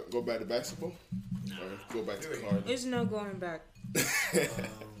 Want to go back to basketball? Or go back to card? There's no going back.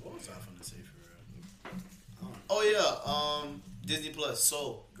 What was I gonna say for real? Oh yeah, Disney Plus,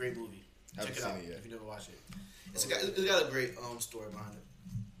 Soul, great movie. Haven't Check it seen out it yet. if you never watched it. It's got a great story behind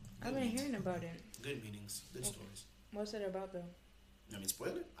it. I've been hearing about it. Good meanings, good stories. What's it about though? I mean,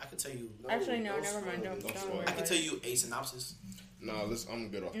 spoiler. I can tell you. Actually, no, never mind. Don't Don't spoil worry it. I can about tell it. you a synopsis, No, I'm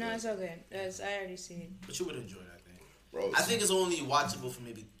good off No, that. it's okay. I already see it. but you would enjoy it. I think. Bro, I think it's only watchable for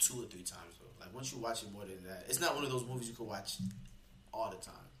maybe 2 or 3 times though. Like once you watch it more than that, it's not one of those movies you could watch all the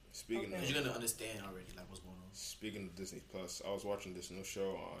time. speaking Okay. Because of you're gonna understand already like what's going on. speaking of Disney Plus, I was watching this new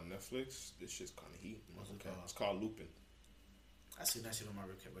show on Netflix. This shit's kind of heat. What's it Okay, called? it's called Lupin. I seen that shit on my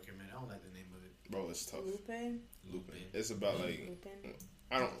recommend. I don't like the name of it. Bro, it's tough. Lupin? Lupin. It's about like Lupin?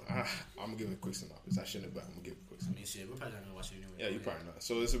 I'm gonna give it a quick synopsis. I shouldn't, but I'm gonna give it a quick I synopsis. mean, shit, we're probably not gonna watch it anyway. Yeah, you probably not.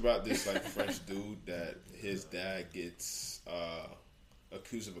 So it's about this like French dude that his dad gets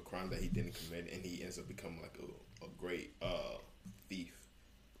accused of a crime that he didn't commit, and he ends up becoming like a great thief.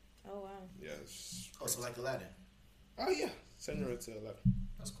 Oh wow. Yes. Oh, so like Aladdin. Oh yeah, Senorita to Aladdin.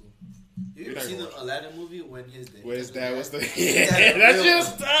 That's cool. You You're ever not seen gonna the watch Aladdin movie when his dad? Where his dad was the His yeah, dad that's real-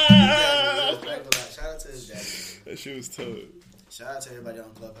 just his dad was real. Shout out to his dad. that shit was tough. Shout out to everybody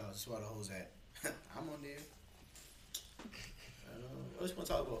on Clubhouse. That's where the hoes at. I'm on there. What else you want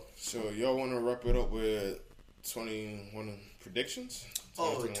to talk about? So y'all want to wrap it up with 21 predictions?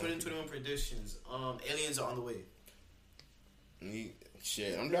 Oh, 2021 predictions. Aliens are on the way.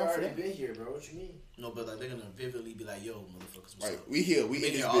 Shit, I'm They down for already that. been here, bro. What you mean? No, but like they're gonna vividly be like, "Yo, motherfuckers, what's Right, up?" we here. We Been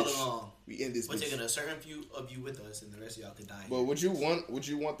in this here all bitch. along. We in this We're taking bitch. a certain few of you with us, and the rest of y'all could die. But would you want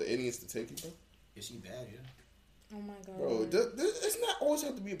the aliens to take you, bro? Is she bad? Yeah. Oh my god. Bro, it's not always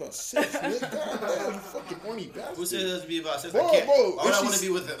have to be about sex, man. Goddamn, you fucking horny bastard. Who said it has to be about sex? Bro, I can't. bro, Why would if I want she's- to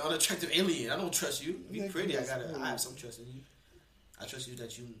be with an unattractive alien? I don't trust you. Be Nigga, pretty. I that's- have some trust in you. I trust you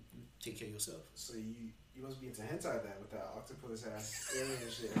that you take care of yourself. So you must be into hentai then with that octopus ass alien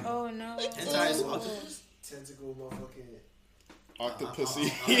shit. Oh no. Hentai is octopus. Tentacle motherfucking. Octopussy.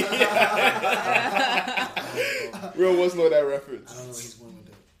 Real was know that reference. I don't know where he's going with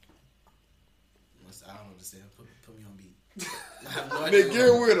that. I don't understand. Put me on beat. I have no idea. Nigga,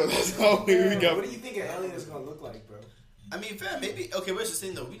 you're weirdo. That's all we got. What do you think an alien is gonna look like, bro? I mean, fam, maybe. Okay, where's the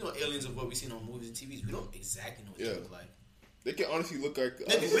thing though? We know aliens of what we've seen on movies and TVs. We don't exactly know what they Yeah. look like. They can honestly look like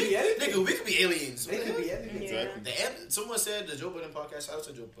Nigga, we could be aliens. They could be anything. Yeah. Exactly. Someone said the Joe Budden podcast. Shout out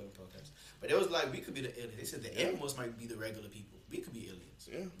to Joe Budden podcast. But it was like we could be the aliens. They said the animals might be the regular people. We could be aliens.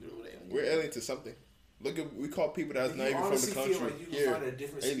 Yeah. You know what aliens? We're alien to something. Look at we call people that's You not even from the honestly country. feel like you can Here, find a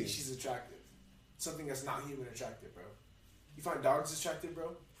different aliens. species attractive. Something that's not human attractive, bro. You find dogs attractive,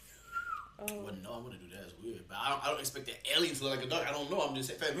 bro? Oh. Well, no, I'm gonna do that. It's weird, but I don't expect the alien to look like a dog. I don't know. I'm just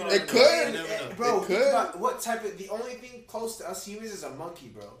saying. Fam, you It don't could. know. You never know. Bro, It think could. about what type of... The only thing close to us humans is a monkey,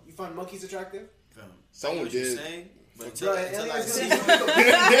 bro. You find monkeys attractive? Fam, Someone I get what you're did. saying, but Bro, until an I alien's see, gonna be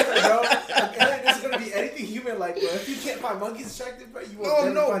different, bro. An alien isn't gonna be anything human-like, bro. If you can't find monkeys attractive, bro, you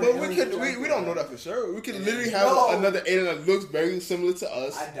will No, find but an we alien could attractive, we don't know bro. that for sure. We could literally have No. another alien that looks very similar to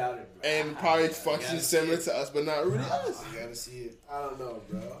us I doubt it, bro. and probably gotta functions see similar it. to us, but not really us. you gotta see it. I don't know,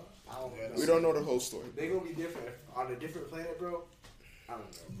 bro. I don't know. We don't know the whole story. They gonna be different on a different planet, bro. I don't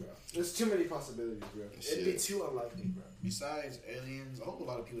know, bro. There's too many possibilities, bro. It'd be Shit. too unlikely, bro. Besides aliens, I hope a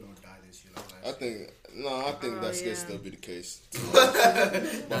lot of people don't die this year. I think Oh, that's yeah. gonna still be the case. Nah, Fuck all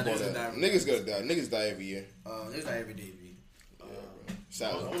niggas that. gonna die. Niggas gonna die. Niggas die every year. There's not every day, B. I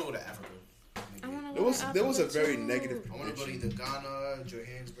Sadly. want to go to Africa. I wanna There go was to there was a Africa, very too. negative I want to go to prediction. either Ghana,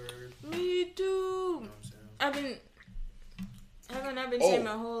 Johannesburg. Me too. You know what I'm saying? I've been Oh. saying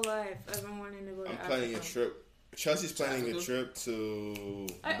my whole life. I've been wanting to go to I'm Africa. planning a trip. Chelsea's planning a Africa? trip to.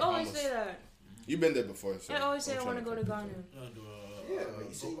 I always Bahamas. say that. You've been there before. So I always say I'm I want to trying go to Ghana. You wanna do Yeah, but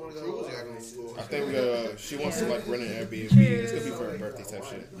you said you wanna go cruise? to Yeah, places. go. I think she wants to like rent an Airbnb. True. It's gonna be for her birthday type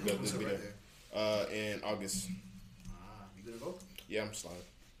shit. We're gonna What's just be her there. birthday? In August. You gonna go? Yeah, I'm sliding.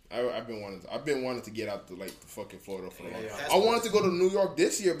 I've been wanting to get out to like the fucking Florida for a long. Yeah. I wanted to go to New York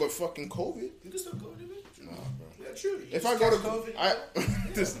this year, but fucking COVID. You can still go, nigga. Nah, bro. Yeah, true. If I go to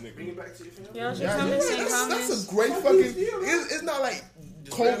COVID, this bring nigga. it back to your family. Y'all should Yeah, come yeah, to St. that's Thomas. a great Fuck fucking. this deal, man. It's not like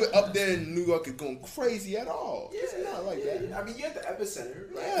COVID up there in New York is going crazy at all. It's not like that. I mean, you're at the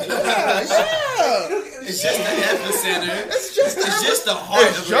epicenter. Right? Yeah. It's just the epicenter. It's just the It's just the heart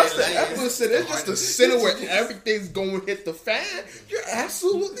It's of just the it. Like, epicenter. It's just the center where everything's going to hit the fan. You're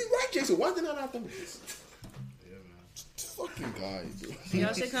absolutely right, Jason. Why did I not think of this? Yeah, man. Fucking guys, dude.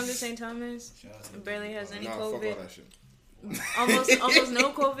 Y'all should come to St. Thomas. Shout out to It barely has any Nah, fuck all COVID. that shit. Almost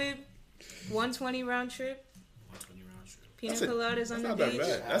no COVID. 120 round trip. 120 round trip. Pina That's a- coladas on that's the not that beach.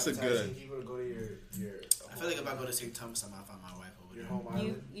 bad. That's a good- Appetizing people to go to your I feel like if I go to St. Thomas, I might find my wife over your there. home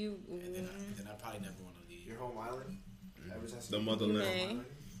island. You. And then I probably never want to leave. Your home island. The motherland. may.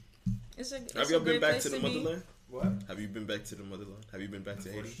 It's a. It's Have a you ever been great back place to the be. motherland? What? Have you been back to the motherland? Have you been back to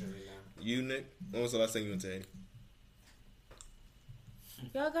Haiti? Unfortunately, no. You, Nick? When was the last time you went to Haiti?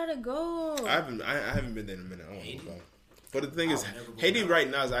 Y'all gotta go. I haven't been there in a minute. I don't Haiti? know. But the thing is, I would never go Haiti now. right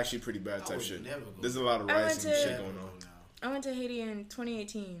now is actually pretty bad I type would shit. never go. There's a lot of I riots and went to- shit going on. I went to Haiti in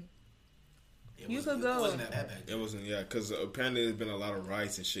 2018. It You wasn't- could go. It wasn't that bad back It then. wasn't, yeah, because apparently there's been a lot of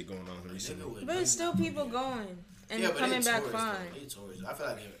riots and shit going on recently. Nigga would- But it's still people going and Yeah, but coming they back tourists, fine. though. They tourists. I feel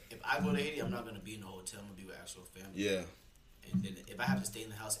like if I go to Haiti, I'm not gonna be in a hotel. I'm gonna be with actual family. Yeah. And then if I have to stay in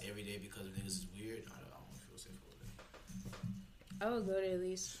the house every day because of niggas is weird, I don't feel safe over there. I would go there at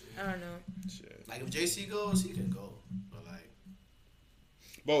least. I don't know. Shit. Like if JC goes, he can go. But like,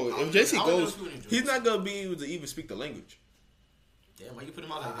 Bro, I if don't JC know goes, if you would enjoy he's it. not gonna be able to even speak the language. damn, why you put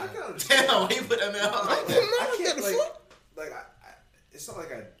him out like I that? can understand. Damn, why you put that man out like that? I can't the like, fuck? like it's not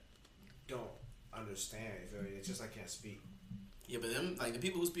like I don't understand. You feel me? It's just I can't speak. Yeah, but them like the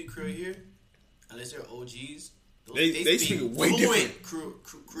people who speak Creole here, unless they're OGs, they speak way different.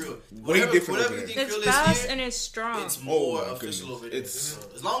 Creole. Way different. Whatever you think It's Creole fast is here, and it's strong. it's more my official goodness. over there. It's- So,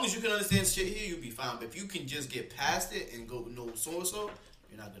 as long as you can understand shit here, you'll be fine. But if you can just get past it and go know so and so,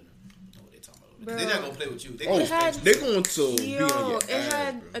 you're not gonna know what they're talking about. Because they're not gonna play with you. They Oh, gonna had- respect they're going to be Yo, on your it ass,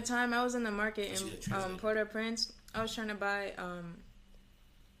 had bro. a time I was in the market See that in translated. Port-au-Prince. I was trying to buy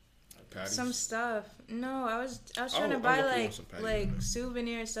Patties. some stuff. No, I was trying I to would buy want some patties, like man.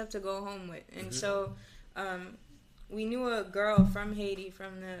 souvenir stuff to go home with, and so we knew a girl from Haiti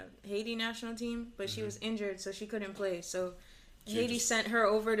from the Haiti national team, but she was injured, so she couldn't play. So She Haiti just- sent her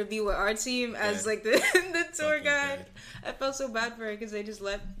over to be with our team as Bad. like the tour Fucking guide. bad. I felt so bad for her because they just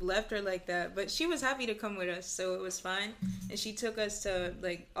left her like that. But she was happy to come with us, so it was fine. And she took us to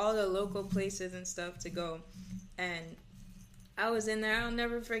like all the local places and stuff to go. And I was in there. I'll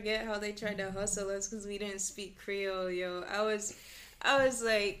never forget how they tried to hustle us because we didn't speak Creole, yo. I was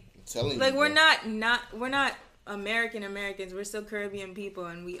like Telling like you, we're bro. we're not Americans. We're still Caribbean people,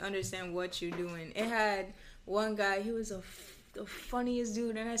 and we understand what you're doing. It had one guy. He was the funniest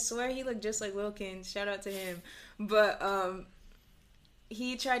dude, and I swear he looked just like Wilkins. Shout out to him. But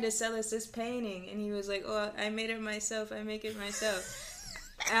he tried to sell us this painting, and he was like, "Oh, I made it myself. I make it myself."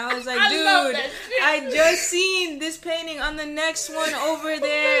 And I was like, love "Dude, that shit. I just seen this painting on the next one over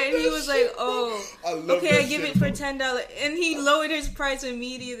there," and he was like, "Oh, I love okay, I that give shit, it for bro. $10." And he lowered his price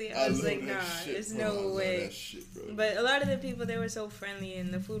immediately. I was love like, that "Nah, shit, there's bro. I no love way." that shit, bro. But a lot of the people, they were so friendly,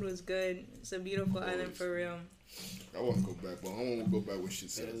 and the food was good. It's a beautiful island for real. I want to go back, but I want to go back when shit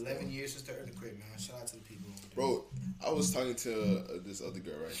It's says. 11 years since the earthquake, man. Shout out to the people. Bro, I was talking to this other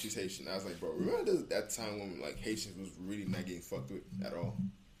girl, right? She's Haitian. I was like, bro, remember that time when like Haitians was really not getting fucked with at all?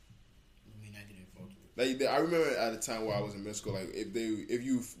 I mean, I didn't fuck with it. Like I remember at a time where I was in middle school, like if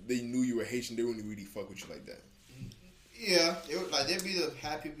they knew you were Haitian, they wouldn't really fuck with you like that. Yeah, they were, like they'd be the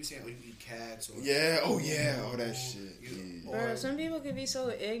happy people saying, "Oh, you eat cats," or Yeah, oh yeah, all that shit. You- Yeah. Bro, some people could be so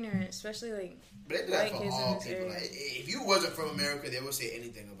ignorant, especially like But they do that white for kids in all this people. area. Like, if you wasn't from America, they would say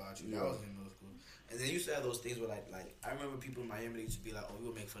anything about you. That Yeah. was in middle school. And then you used to have those things where like I remember people in Miami they used to be like, "Oh, we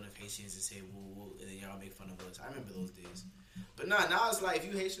will make fun of Haitians and say woo woo," and then y'all make fun of us. I remember those days. But now it's like if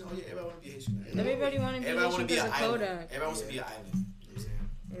you Haitian, oh yeah, everybody want to be Haitian. Everybody wanna be Everybody Haitian wanna be an 'cause of island. Kodak. Everybody wants to be an island. You know what I'm saying?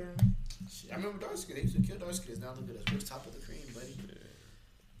 yeah. Shit, I remember dark skin. They used to kill dark skins. Now look at us. We're top of the cream, buddy. You know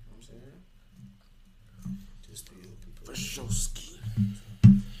what I'm saying? Just the people. For sure, ski.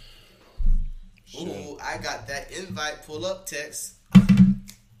 Ooh, I got that invite pull up text.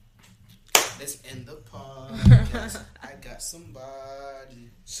 Let's end the podcast. I got somebody.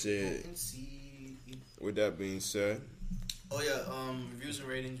 Shit. Go and see. With that being said, Oh yeah, reviews and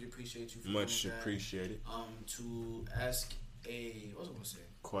ratings. We appreciate you. For much doing that. appreciated. To ask what was I gonna say?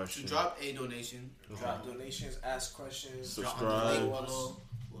 Question. To drop a donation. Drop donations, ask questions, Drop Subscribe. on the link follow us. below.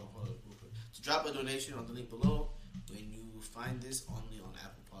 Well, hold up, real quick. To drop a donation on the link below. When you find this only on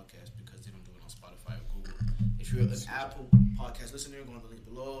Apple Podcasts because they don't do it on Spotify or Google. If you're an Apple Podcast listener, go on the link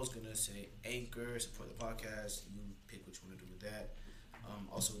below. It's gonna say Anchor, support the podcast. You pick what you want to do with that.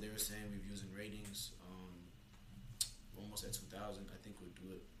 Also, they were saying reviews and ratings. Almost at 2,000. I think we'll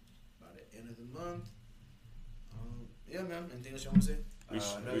do it by the end of the month. Yeah, man. Anything else you want to say?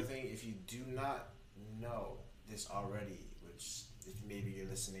 Another thing, if you do not know this already, which if maybe you're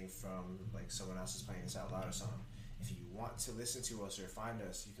listening from like someone else is playing this out loud or something, if you want to listen to us or find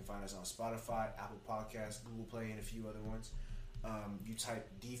us, you can find us on Spotify, Apple Podcasts, Google Play, and a few other ones. You type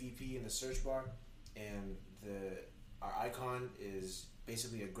DVP in the search bar, and our icon is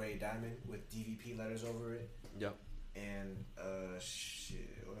basically a gray diamond with DVP letters over it. Yep. And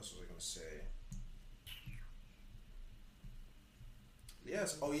shit, what else was I gonna say?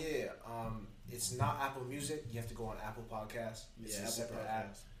 Yes. Oh yeah. It's not Apple Music. You have to go on Apple Podcasts. It's a separate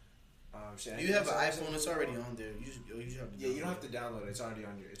app. Shit, You have an iPhone, it's already on there. You should have to Yeah, you don't have to download it. It's already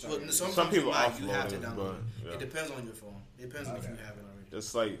on your. It's Well, already on some Some people you have to offload it, download but, it. yeah. It depends on your phone. It depends on if you have it already.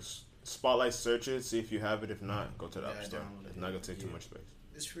 Just like Spotlight, search it, see if you have it. If not, go to the Yeah, App Store. download it. It's not gonna take too Yeah. much space.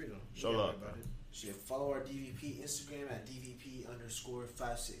 It's free though. Show You love, can't worry about it. Shit, follow our DVP Instagram at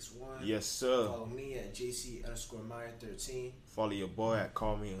DVP_561. Yes, sir. Follow me at JC_Meyer13. Follow your boy at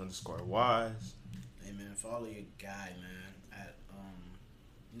callme_wise. Hey man, follow your guy, man, at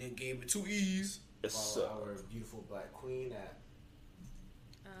Nick Gabe with 2 E's. Yes, Follow sir. our beautiful black queen at.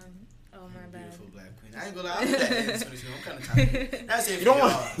 Oh my bad. Beautiful black queen. I ain't gonna lie, I'm that in 22. I'm kind of tired. Not saying for You don't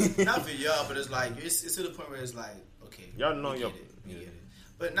y'all, not for y'all, but it's like it's to the point where it's like, okay, Y'all know we your- get it, we yeah. get it.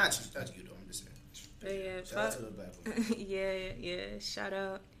 But not you though. I'm just saying. But yeah, Shout out to the black woman. yeah. Shout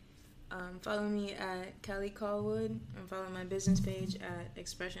out. Follow me at Kelly Callwood and follow my business page at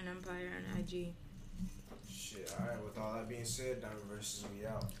Expression Empire on IG. Shit, alright, with all that being said, Diamond versus we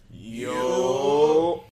out. Yo.